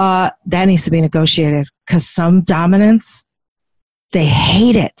 That needs to be negotiated, because some dominants, they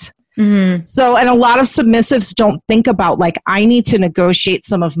hate it. Mm-hmm. So, and a lot of submissives don't think about, like, I need to negotiate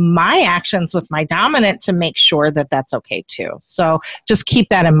some of my actions with my dominant to make sure that that's okay too. So just keep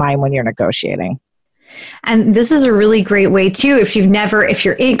that in mind when you're negotiating. And this is a really great way too, if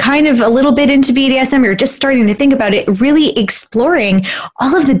you're kind of a little bit into BDSM, you're just starting to think about it, really exploring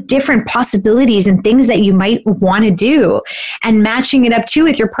all of the different possibilities and things that you might want to do, and matching it up too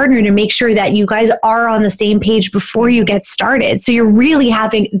with your partner to make sure that you guys are on the same page before you get started. So you're really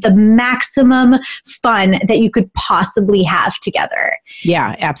having the maximum fun that you could possibly have together.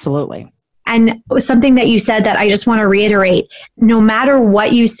 Yeah, absolutely. And something that you said that I just want to reiterate, no matter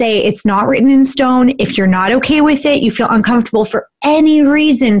what you say, it's not written in stone. If you're not okay with it, you feel uncomfortable for any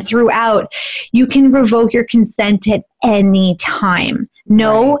reason throughout, you can revoke your consent at any time.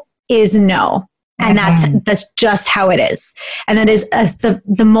 No is no. And that's just how it is. And that is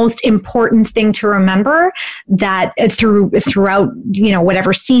the most important thing to remember, that throughout,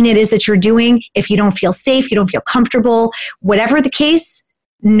 whatever scene it is that you're doing, if you don't feel safe, you don't feel comfortable, whatever the case,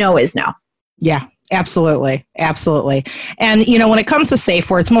 no is no. Yeah, absolutely. Absolutely. And, when it comes to safe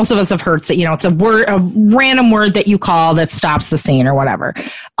words, most of us have heard, it's a random word that you call that stops the scene or whatever.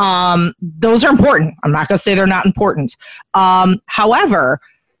 Those are important. I'm not going to say they're not important. However,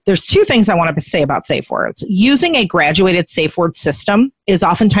 there's two things I want to say about safe words. Using a graduated safe word system is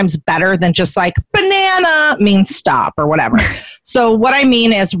oftentimes better than just like banana means stop or whatever. So what I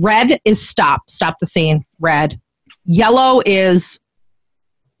mean is red is stop the scene, red. Yellow is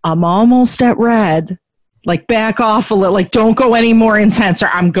I'm almost at red, like back off a little, like don't go any more intense or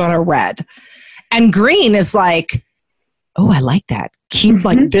I'm going to red. And green is like, oh, I like that. Keep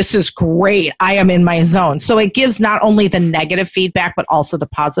like, this is great. I am in my zone. So it gives not only the negative feedback, but also the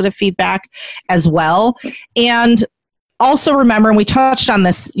positive feedback as well. And also remember, and we touched on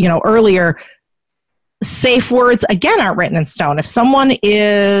this, earlier, safe words, again, aren't written in stone. If someone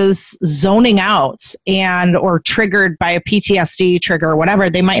is zoning out or triggered by a PTSD trigger or whatever,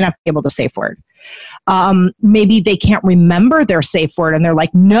 they might not be able to safe word. Maybe they can't remember their safe word and they're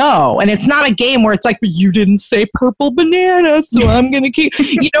like, no. And it's not a game where it's like, you didn't say purple banana, so I'm going to keep,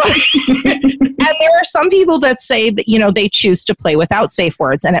 And there are some people that say that, they choose to play without safe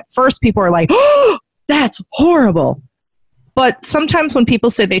words. And at first people are like, oh, that's horrible. But sometimes when people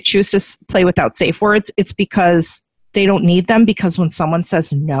say they choose to play without safe words, it's because they don't need them, because when someone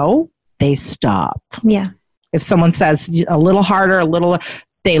says no, they stop. Yeah. If someone says a little harder,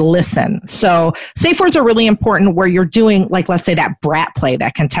 they listen. So safe words are really important where you're doing, like, let's say that brat play,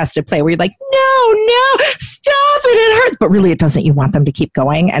 that contested play where you're like, no, stop it, it hurts. But really it doesn't. You want them to keep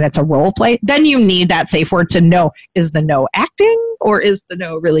going and it's a role play. Then you need that safe word to know, is the no acting or is the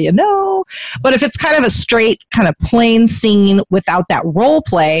no really a no? But if it's kind of a straight, kind of plain scene without that role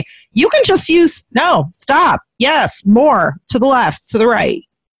play, you can just use no, stop, yes, more, to the left, to the right.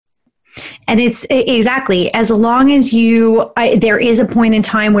 And it's exactly, as long as there is a point in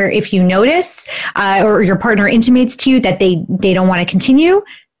time where if you notice or your partner intimates to you that they don't want to continue,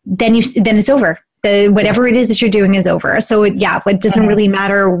 then it's over. Whatever it is that you're doing is over. So it doesn't really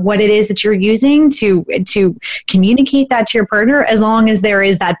matter what it is that you're using to communicate that to your partner, as long as there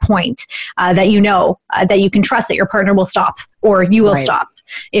is that point that that you can trust that your partner will stop or you will stop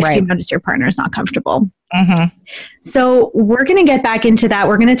if you notice your partner is not comfortable. Mm-hmm. So we're going to get back into that.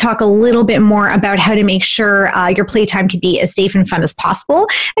 We're going to talk a little bit more about how to make sure your playtime can be as safe and fun as possible.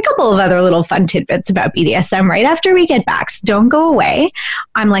 A couple of other little fun tidbits about BDSM right after we get back. So don't go away.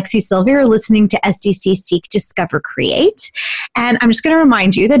 I'm Lexi Silva. You're listening to SDC Seek, Discover, Create. And I'm just going to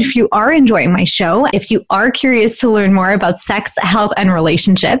remind you that if you are enjoying my show, if you are curious to learn more about sex, health, and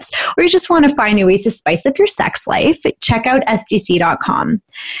relationships, or you just want to find new ways to spice up your sex life, check out SDC.com.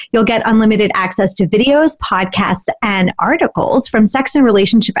 You'll get unlimited access to videos, podcasts, and articles from sex and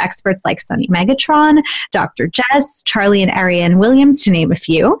relationship experts like Sunny Megatron, Dr. Jess, Charlie and Ariane Williams, to name a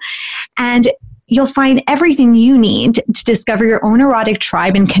few. And you'll find everything you need to discover your own erotic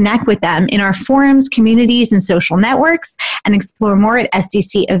tribe and connect with them in our forums, communities, and social networks, and explore more at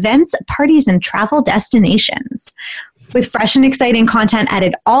SDC events, parties, and travel destinations. With fresh and exciting content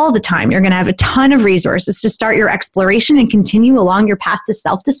added all the time, you're going to have a ton of resources to start your exploration and continue along your path to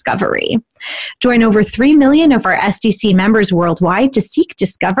self-discovery. Join over 3 million of our SDC members worldwide to seek,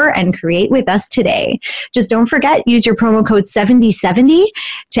 discover, and create with us today. Just don't forget, use your promo code 7070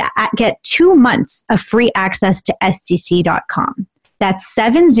 to get 2 months of free access to SDC.com. That's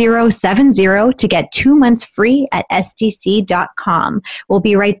 7070 to get 2 months free at SDC.com. We'll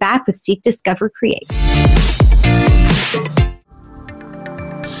be right back with Seek, Discover, Create.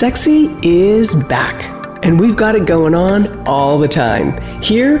 Sexy is back, and we've got it going on all the time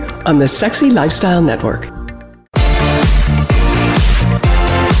here on the Sexy Lifestyle Network.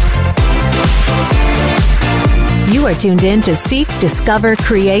 You are tuned in to Seek, Discover,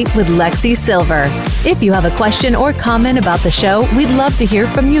 Create with Lexi Silver. If you have a question or comment about the show, we'd love to hear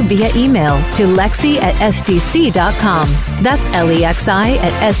from you via email to lexi@sdc.com. That's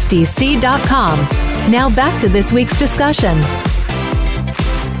LEXI@sdc.com. Now back to this week's discussion.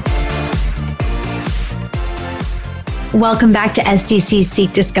 Welcome back to SDC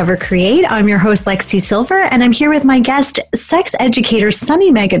Seek, Discover, Create. I'm your host, Lexi Silver, and I'm here with my guest, sex educator Sunny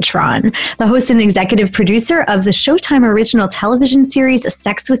Megatron, the host and executive producer of the Showtime original television series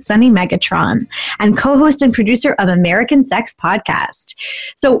Sex with Sunny Megatron, and co-host and producer of American Sex Podcast.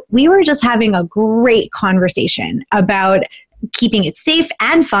 So we were just having a great conversation about keeping it safe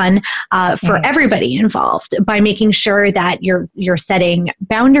and fun for everybody involved by making sure that you're setting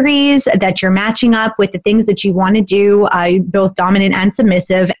boundaries, that you're matching up with the things that you want to do, both dominant and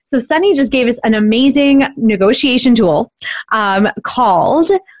submissive. So Sunny just gave us an amazing negotiation tool called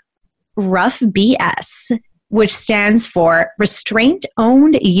Rough BS, which stands for restraint,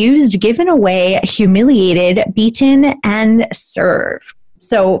 owned, used, given away, humiliated, beaten, and served.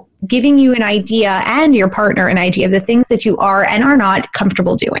 So giving you an idea and your partner an idea of the things that you are and are not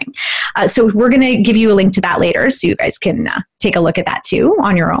comfortable doing. So we're going to give you a link to that later so you guys can take a look at that too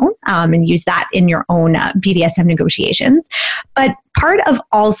on your own and use that in your own BDSM negotiations. But part of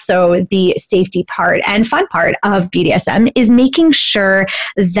also the safety part and fun part of BDSM is making sure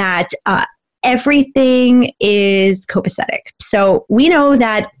that everything is copacetic. So we know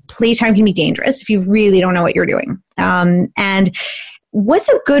that playtime can be dangerous if you really don't know what you're doing. And what's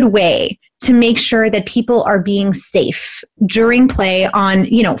a good way to make sure that people are being safe during play on,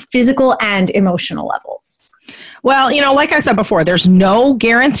 physical and emotional levels? Well, like I said before, there's no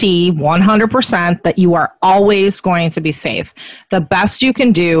guarantee 100% that you are always going to be safe. The best you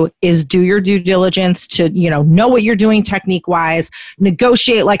can do is do your due diligence to, know what you're doing technique-wise,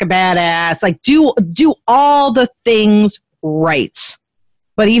 negotiate like a badass, like do all the things right.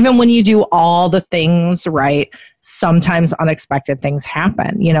 But even when you do all the things right, sometimes unexpected things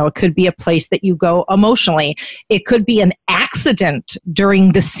happen. It could be a place that you go emotionally. It could be an accident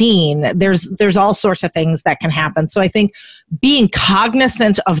during the scene. There's all sorts of things that can happen. So I think being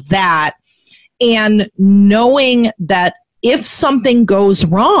cognizant of that and knowing that if something goes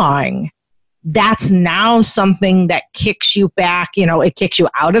wrong, that's now something that kicks you back, it kicks you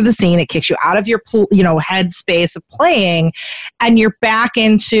out of the scene, it kicks you out of your, headspace of playing, and you're back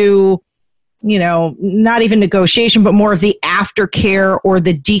into, not even negotiation, but more of the aftercare or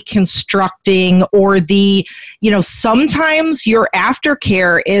the deconstructing or the, sometimes your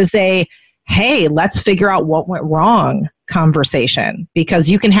aftercare is a, hey, let's figure out what went wrong conversation, because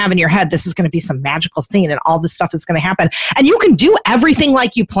you can have in your head, this is going to be some magical scene and all this stuff is going to happen. And you can do everything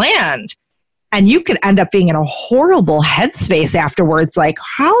like you planned. And you could end up being in a horrible headspace afterwards, like,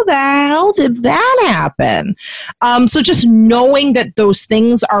 how the hell did that happen? So just knowing that those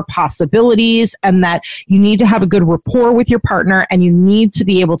things are possibilities and that you need to have a good rapport with your partner and you need to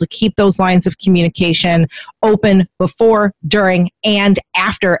be able to keep those lines of communication open before, during, and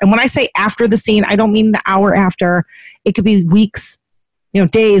after. And when I say after the scene, I don't mean the hour after. It could be weeks,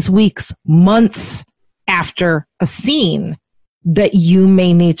 days, weeks, months after a scene that you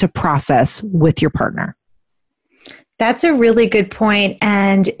may need to process with your partner. That's a really good point.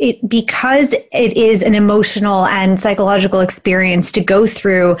 And because it is an emotional and psychological experience to go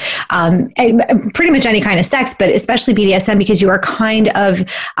through pretty much any kind of sex, but especially BDSM, because you are kind of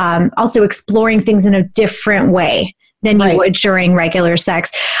also exploring things in a different way than you would during regular sex.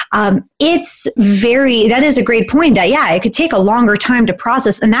 That is a great point that, it could take a longer time to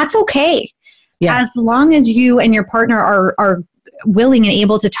process, and that's okay. Yeah. As long as you and your partner are willing and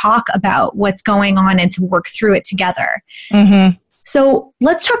able to talk about what's going on and to work through it together. Mm-hmm. So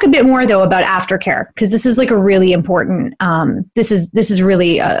let's talk a bit more though about aftercare, because this is like a really important, this is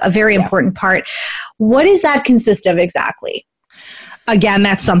really a very important part. What does that consist of exactly? Again,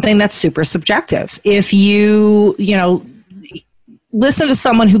 that's something that's super subjective. If you listen to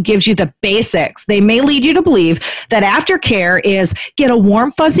someone who gives you the basics, they may lead you to believe that aftercare is get a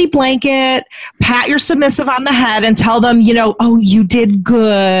warm, fuzzy blanket, pat your submissive on the head and tell them, oh, you did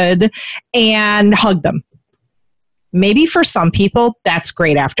good, and hug them. Maybe for some people, that's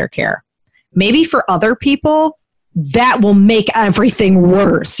great aftercare. Maybe for other people, that will make everything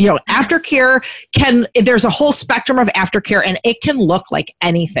worse. Aftercare there's a whole spectrum of aftercare, and it can look like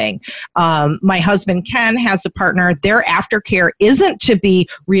anything. My husband, Ken, has a partner. Their aftercare isn't to be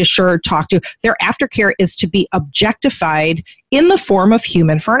reassured, talked to. Their aftercare is to be objectified in the form of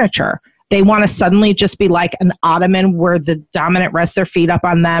human furniture. They want to suddenly just be like an ottoman where the dominant rests their feet up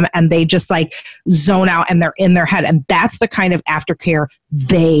on them and they just like zone out and they're in their head. And that's the kind of aftercare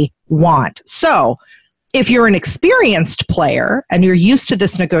they want. So if you're an experienced player and you're used to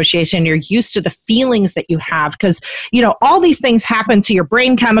this negotiation, you're used to the feelings that you have, because, all these things happen to your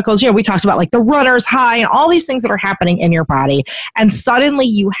brain chemicals. We talked about like the runner's high and all these things that are happening in your body. And suddenly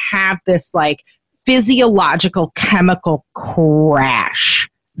you have this like physiological chemical crash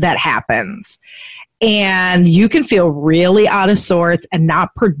that happens. And you can feel really out of sorts and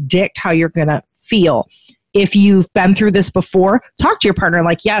not predict how you're going to feel. If you've been through this before, talk to your partner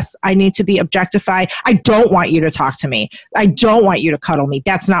like, yes, I need to be objectified. I don't want you to talk to me. I don't want you to cuddle me.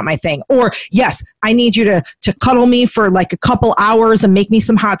 That's not my thing. Or, yes, I need you to cuddle me for like a couple hours and make me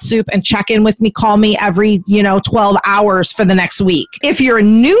some hot soup and check in with me. Call me every, 12 hours for the next week. If you're a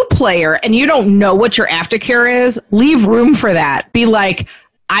new player and you don't know what your aftercare is, leave room for that. Be like,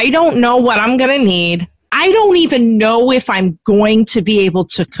 I don't know what I'm going to need. I don't even know if I'm going to be able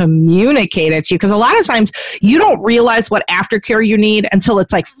to communicate it to you, because a lot of times you don't realize what aftercare you need until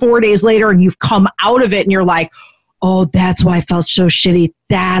it's like 4 days later and you've come out of it and you're like, oh, that's why I felt so shitty.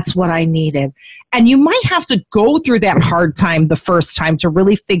 That's what I needed. And you might have to go through that hard time the first time to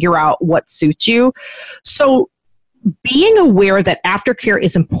really figure out what suits you. So being aware that aftercare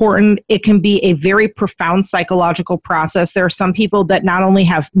is important, it can be a very profound psychological process. There are some people that not only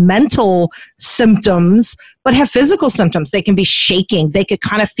have mental symptoms, but have physical symptoms. They can be shaking. They could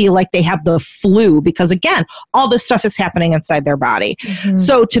kind of feel like they have the flu because, again, all this stuff is happening inside their body. Mm-hmm.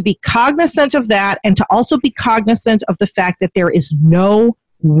 So to be cognizant of that, and to also be cognizant of the fact that there is no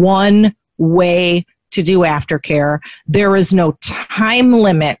one way to do aftercare. There is no time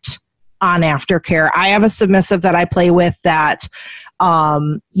limit on aftercare. I have a submissive that I play with that,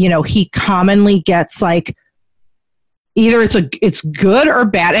 he commonly gets like, either it's good or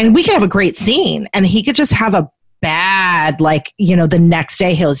bad, and we can have a great scene, and he could just have a bad, the next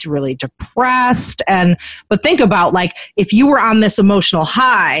day he's really depressed. But think about, like, if you were on this emotional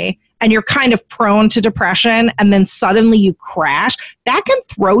high and you're kind of prone to depression and then suddenly you crash, that can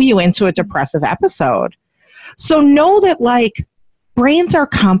throw you into a depressive episode. So know that, like, brains are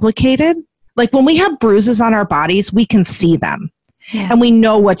complicated. Like, when we have bruises on our bodies, we can see them. Yes. And we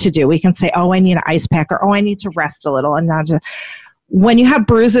know what to do. We can say, oh, I need an ice pack, or, oh, I need to rest a little. And not to. When you have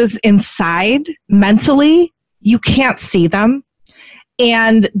bruises inside, mentally, you can't see them.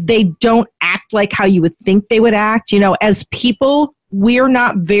 And they don't act like how you would think they would act. As people, we're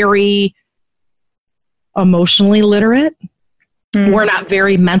not very emotionally literate. Mm-hmm. We're not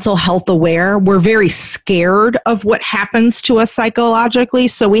very mental health aware. We're very scared of what happens to us psychologically.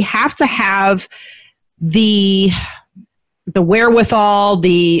 So we have to have the wherewithal,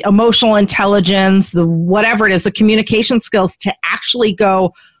 the emotional intelligence, the whatever it is, the communication skills to actually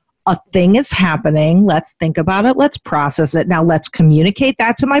go, a thing is happening. Let's think about it. Let's process it. Now let's communicate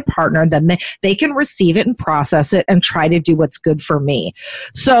that to my partner. Then they can receive it and process it and try to do what's good for me.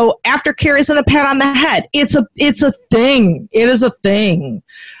 So aftercare isn't a pat on the head. It's a thing. It is a thing.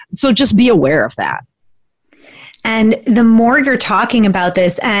 So just be aware of that. And the more you're talking about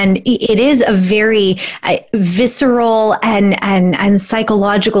this, and it is a very visceral and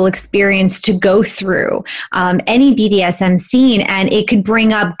psychological experience to go through any BDSM scene, and it could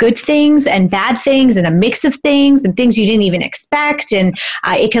bring up good things and bad things and a mix of things and things you didn't even expect, and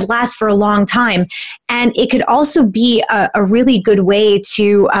it could last for a long time. And it could also be a really good way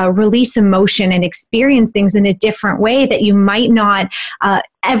to release emotion and experience things in a different way that you might not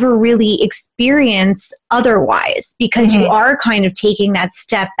ever really experience otherwise, because you are kind of taking that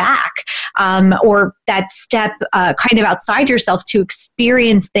step back or that step kind of outside yourself to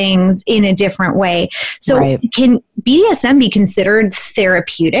experience things in a different way. So Can BDSM be considered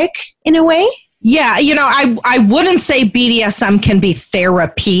therapeutic in a way? Yeah, I wouldn't say BDSM can be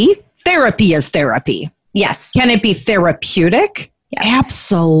therapy. Therapy is therapy. Yes. Can it be therapeutic? Yes.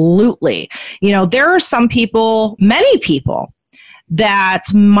 Absolutely. There are some people, many people, that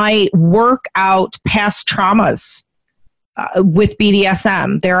might work out past traumas with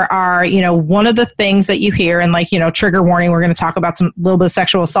BDSM. There are, one of the things that you hear, and trigger warning, we're going to talk about some little bit of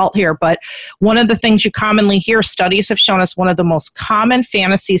sexual assault here, but one of the things you commonly hear, studies have shown us one of the most common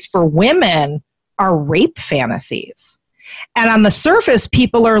fantasies for women are rape fantasies. And on the surface,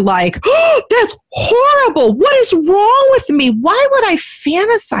 people are like, oh, that's horrible. What is wrong with me? Why would I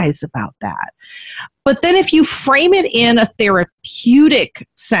fantasize about that? But then if you frame it in a therapeutic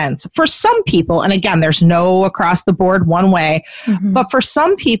sense, for some people, and again, there's no across the board one way, but for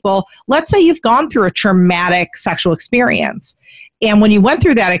some people, let's say you've gone through a traumatic sexual experience. And when you went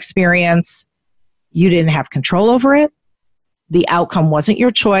through that experience, you didn't have control over it. The outcome wasn't your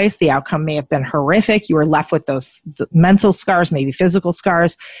choice. The outcome may have been horrific. You were left with those mental scars, maybe physical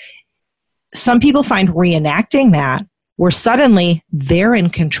scars. Some people find reenacting that where suddenly they're in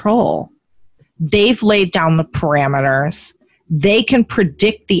control. They've laid down the parameters. They can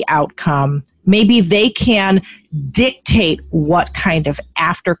predict the outcome. maybe they can dictate what kind of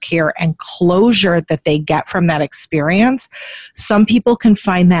aftercare and closure that they get from that experience. Some people can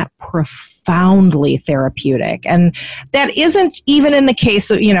find that profoundly therapeutic. And that isn't even in the case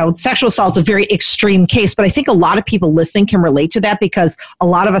of, sexual assault is a very extreme case, but I think a lot of people listening can relate to that, because a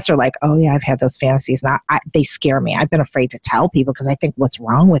lot of us are like, oh yeah, I've had those fantasies and they scare me. I've been afraid to tell people because I think, what's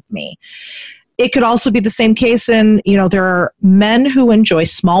wrong with me? It could also be the same case in, there are men who enjoy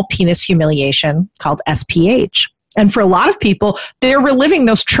small penis humiliation called SPH. And for a lot of people, they're reliving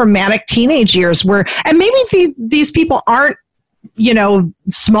those traumatic teenage years where, and maybe these people aren't,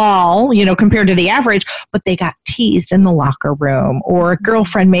 small, compared to the average, but they got teased in the locker room, or a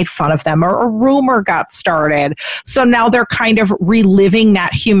girlfriend made fun of them, or a rumor got started. So now they're kind of reliving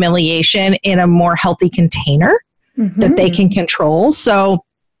that humiliation in a more healthy container that they can control. So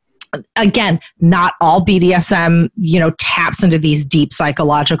again, not all BDSM, taps into these deep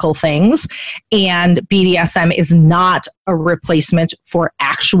psychological things, and BDSM is not a replacement for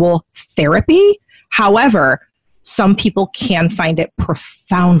actual therapy. However, some people can find it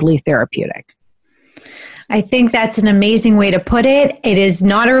profoundly therapeutic. I think that's an amazing way to put it. It is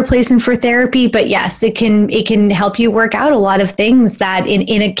not a replacement for therapy, but yes, it can help you work out a lot of things that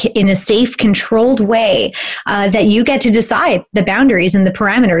in a safe, controlled way that you get to decide the boundaries and the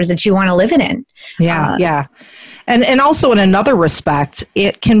parameters that you want to live in. Yeah. And also in another respect,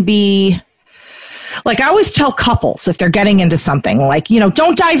 it can be, like I always tell couples if they're getting into something, like,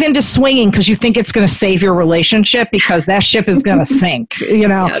 don't dive into swinging because you think it's going to save your relationship, because that ship is going to sink,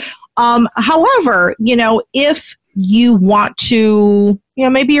 Yep. However, if you want to,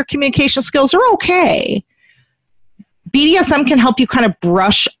 maybe your communication skills are okay, BDSM can help you kind of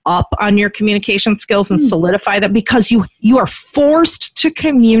brush up on your communication skills and solidify that, because you are forced to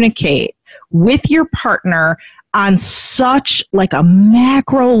communicate with your partner on such like a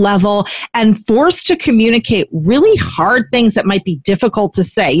macro level, and forced to communicate really hard things that might be difficult to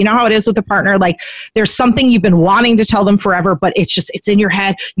say. You know how it is with a partner, like there's something you've been wanting to tell them forever, but it's in your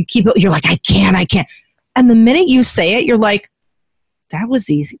head. You keep it, you're like, I can't. And the minute you say it, you're like, that was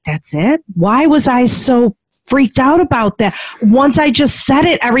easy. That's it. Why was I so freaked out about that? Once I just said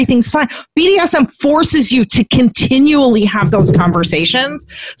it, everything's fine. BDSM forces you to continually have those conversations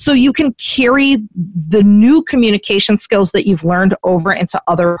so you can carry the new communication skills that you've learned over into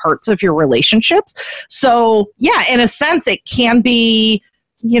other parts of your relationships. So yeah, in a sense, it can be,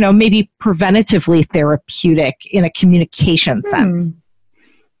 maybe preventatively therapeutic in a communication sense.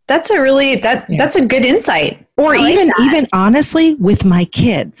 That's a good insight. Or even honestly with my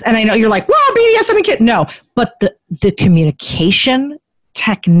kids. And I know you're like, well, BDSM and kids. No, but the communication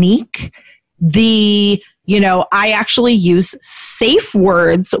technique, I actually use safe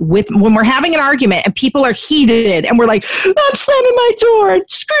words when we're having an argument and people are heated and we're like, I'm slamming my door,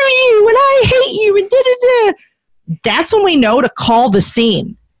 screw you, and I hate you, and da-da-da. That's when we know to call the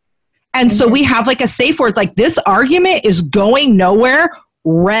scene. And so we have like a safe word, like this argument is going nowhere.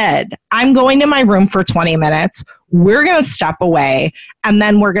 Red. I'm going to my room for 20 minutes. We're going to step away, and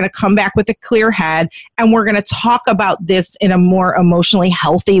then we're going to come back with a clear head, and we're going to talk about this in a more emotionally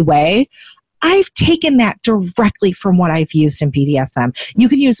healthy way. I've taken that directly from what I've used in BDSM. You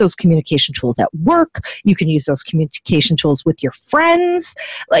can use those communication tools at work. You can use those communication tools with your friends.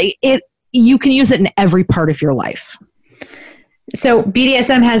 You can use it in every part of your life. So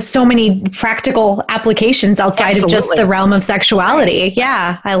BDSM has so many practical applications outside of just the realm of sexuality.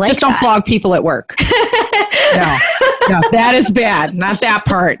 Yeah, I like that. Just don't flog people at work. No, that is bad. Not that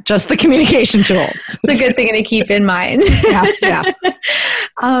part. Just the communication tools. It's a good thing to keep in mind. Yes, yeah.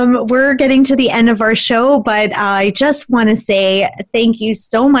 We're getting to the end of our show, but I just want to say thank you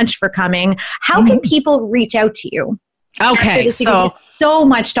so much for coming. How can people reach out to you? Okay, so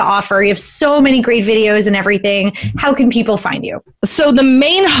much to offer. You have so many great videos and everything. How can people find you? So the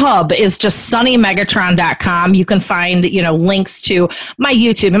main hub is just sunnymegatron.com. You can find, links to my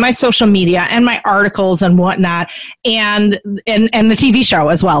YouTube and my social media and my articles and whatnot, and the TV show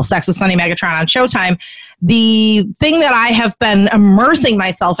as well, Sex with Sunny Megatron on Showtime. The thing that I have been immersing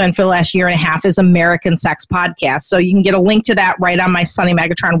myself in for the last year and a half is American Sex Podcast. So you can get a link to that right on my Sunny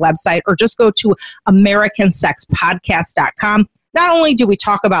Megatron website, or just go to americansexpodcast.com. Not only do we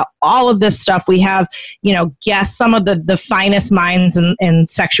talk about all of this stuff, we have, guests, some of the finest minds in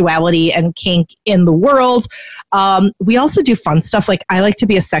sexuality and kink in the world. We also do fun stuff. Like I like to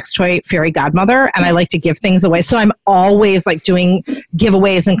be a sex toy fairy godmother, and I like to give things away. So I'm always like doing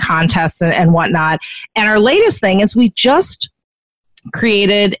giveaways and contests and whatnot. And our latest thing is we just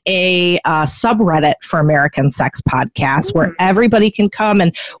created a subreddit for American Sex Podcasts where everybody can come,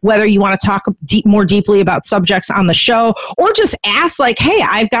 and whether you want to talk more deeply about subjects on the show or just ask like, hey,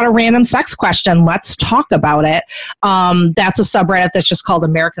 I've got a random sex question, let's talk about it. That's a subreddit that's just called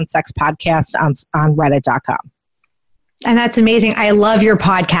American Sex Podcast on reddit.com. And that's amazing. I love your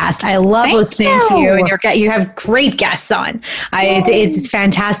podcast. I love listening to you, and you have great guests on. It's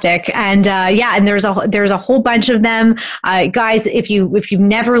fantastic. And and there's a whole bunch of them, guys. If you've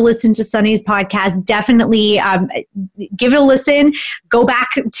never listened to Sunny's podcast, definitely give it a listen. Go back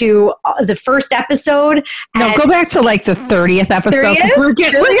to the first episode. No, go back to like the 30th episode. 'Cause we're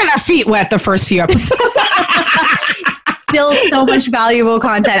getting our feet wet the first few episodes. Still so much valuable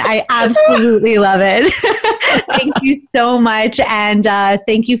content. I absolutely love it. Thank you so much. And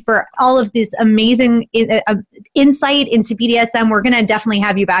thank you for all of this amazing insight into BDSM. We're going to definitely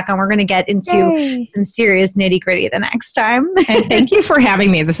have you back on. We're going to get into some serious nitty gritty the next time. And thank you for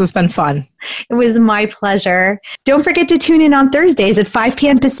having me. This has been fun. It was my pleasure. Don't forget to tune in on Thursdays at 5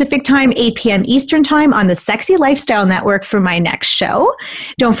 p.m. Pacific Time, 8 p.m. Eastern Time on the Sexy Lifestyle Network for my next show.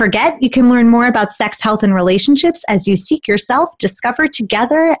 Don't forget, you can learn more about sex, health, and relationships as you seek yourself, discover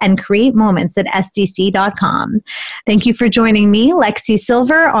together, and create moments at SDC.com. Thank you for joining me, Lexi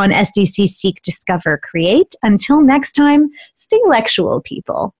Silver, on SDC Seek, Discover, Create. Until next time, stay lexual,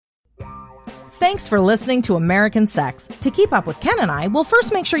 people. Thanks for listening to American Sex. To keep up with Ken and I, well,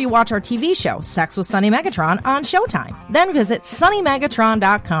 first make sure you watch our TV show, Sex with Sunny Megatron, on Showtime. Then visit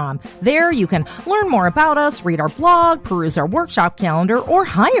sunnymegatron.com. There you can learn more about us, read our blog, peruse our workshop calendar, or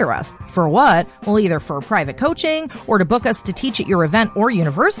hire us. For what? Well, either for private coaching, or to book us to teach at your event or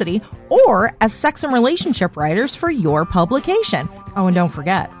university, or as sex and relationship writers for your publication. Oh, and don't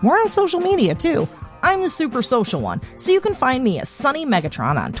forget, we're on social media too. I'm the super social one, so you can find me as Sunny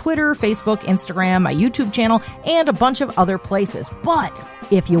Megatron on Twitter, Facebook, Instagram, my YouTube channel, and a bunch of other places. But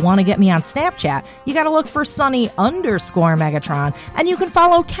if you want to get me on Snapchat, you got to look for Sunny_Megatron, and you can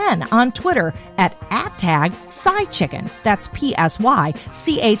follow Ken on Twitter at @SyChicken. That's PSYCHICKEN.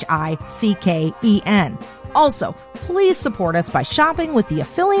 Also, please support us by shopping with the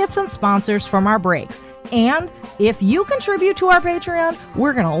affiliates and sponsors from our breaks. And if you contribute to our Patreon,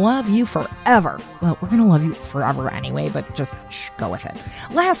 we're going to love you forever. Well, we're going to love you forever anyway, but just go with it.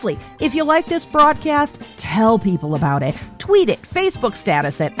 Lastly, if you like this broadcast, tell people about it. Tweet it, Facebook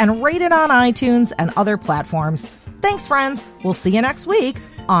status it, and rate it on iTunes and other platforms. Thanks, friends. We'll see you next week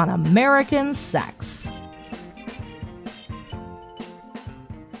on American Sex.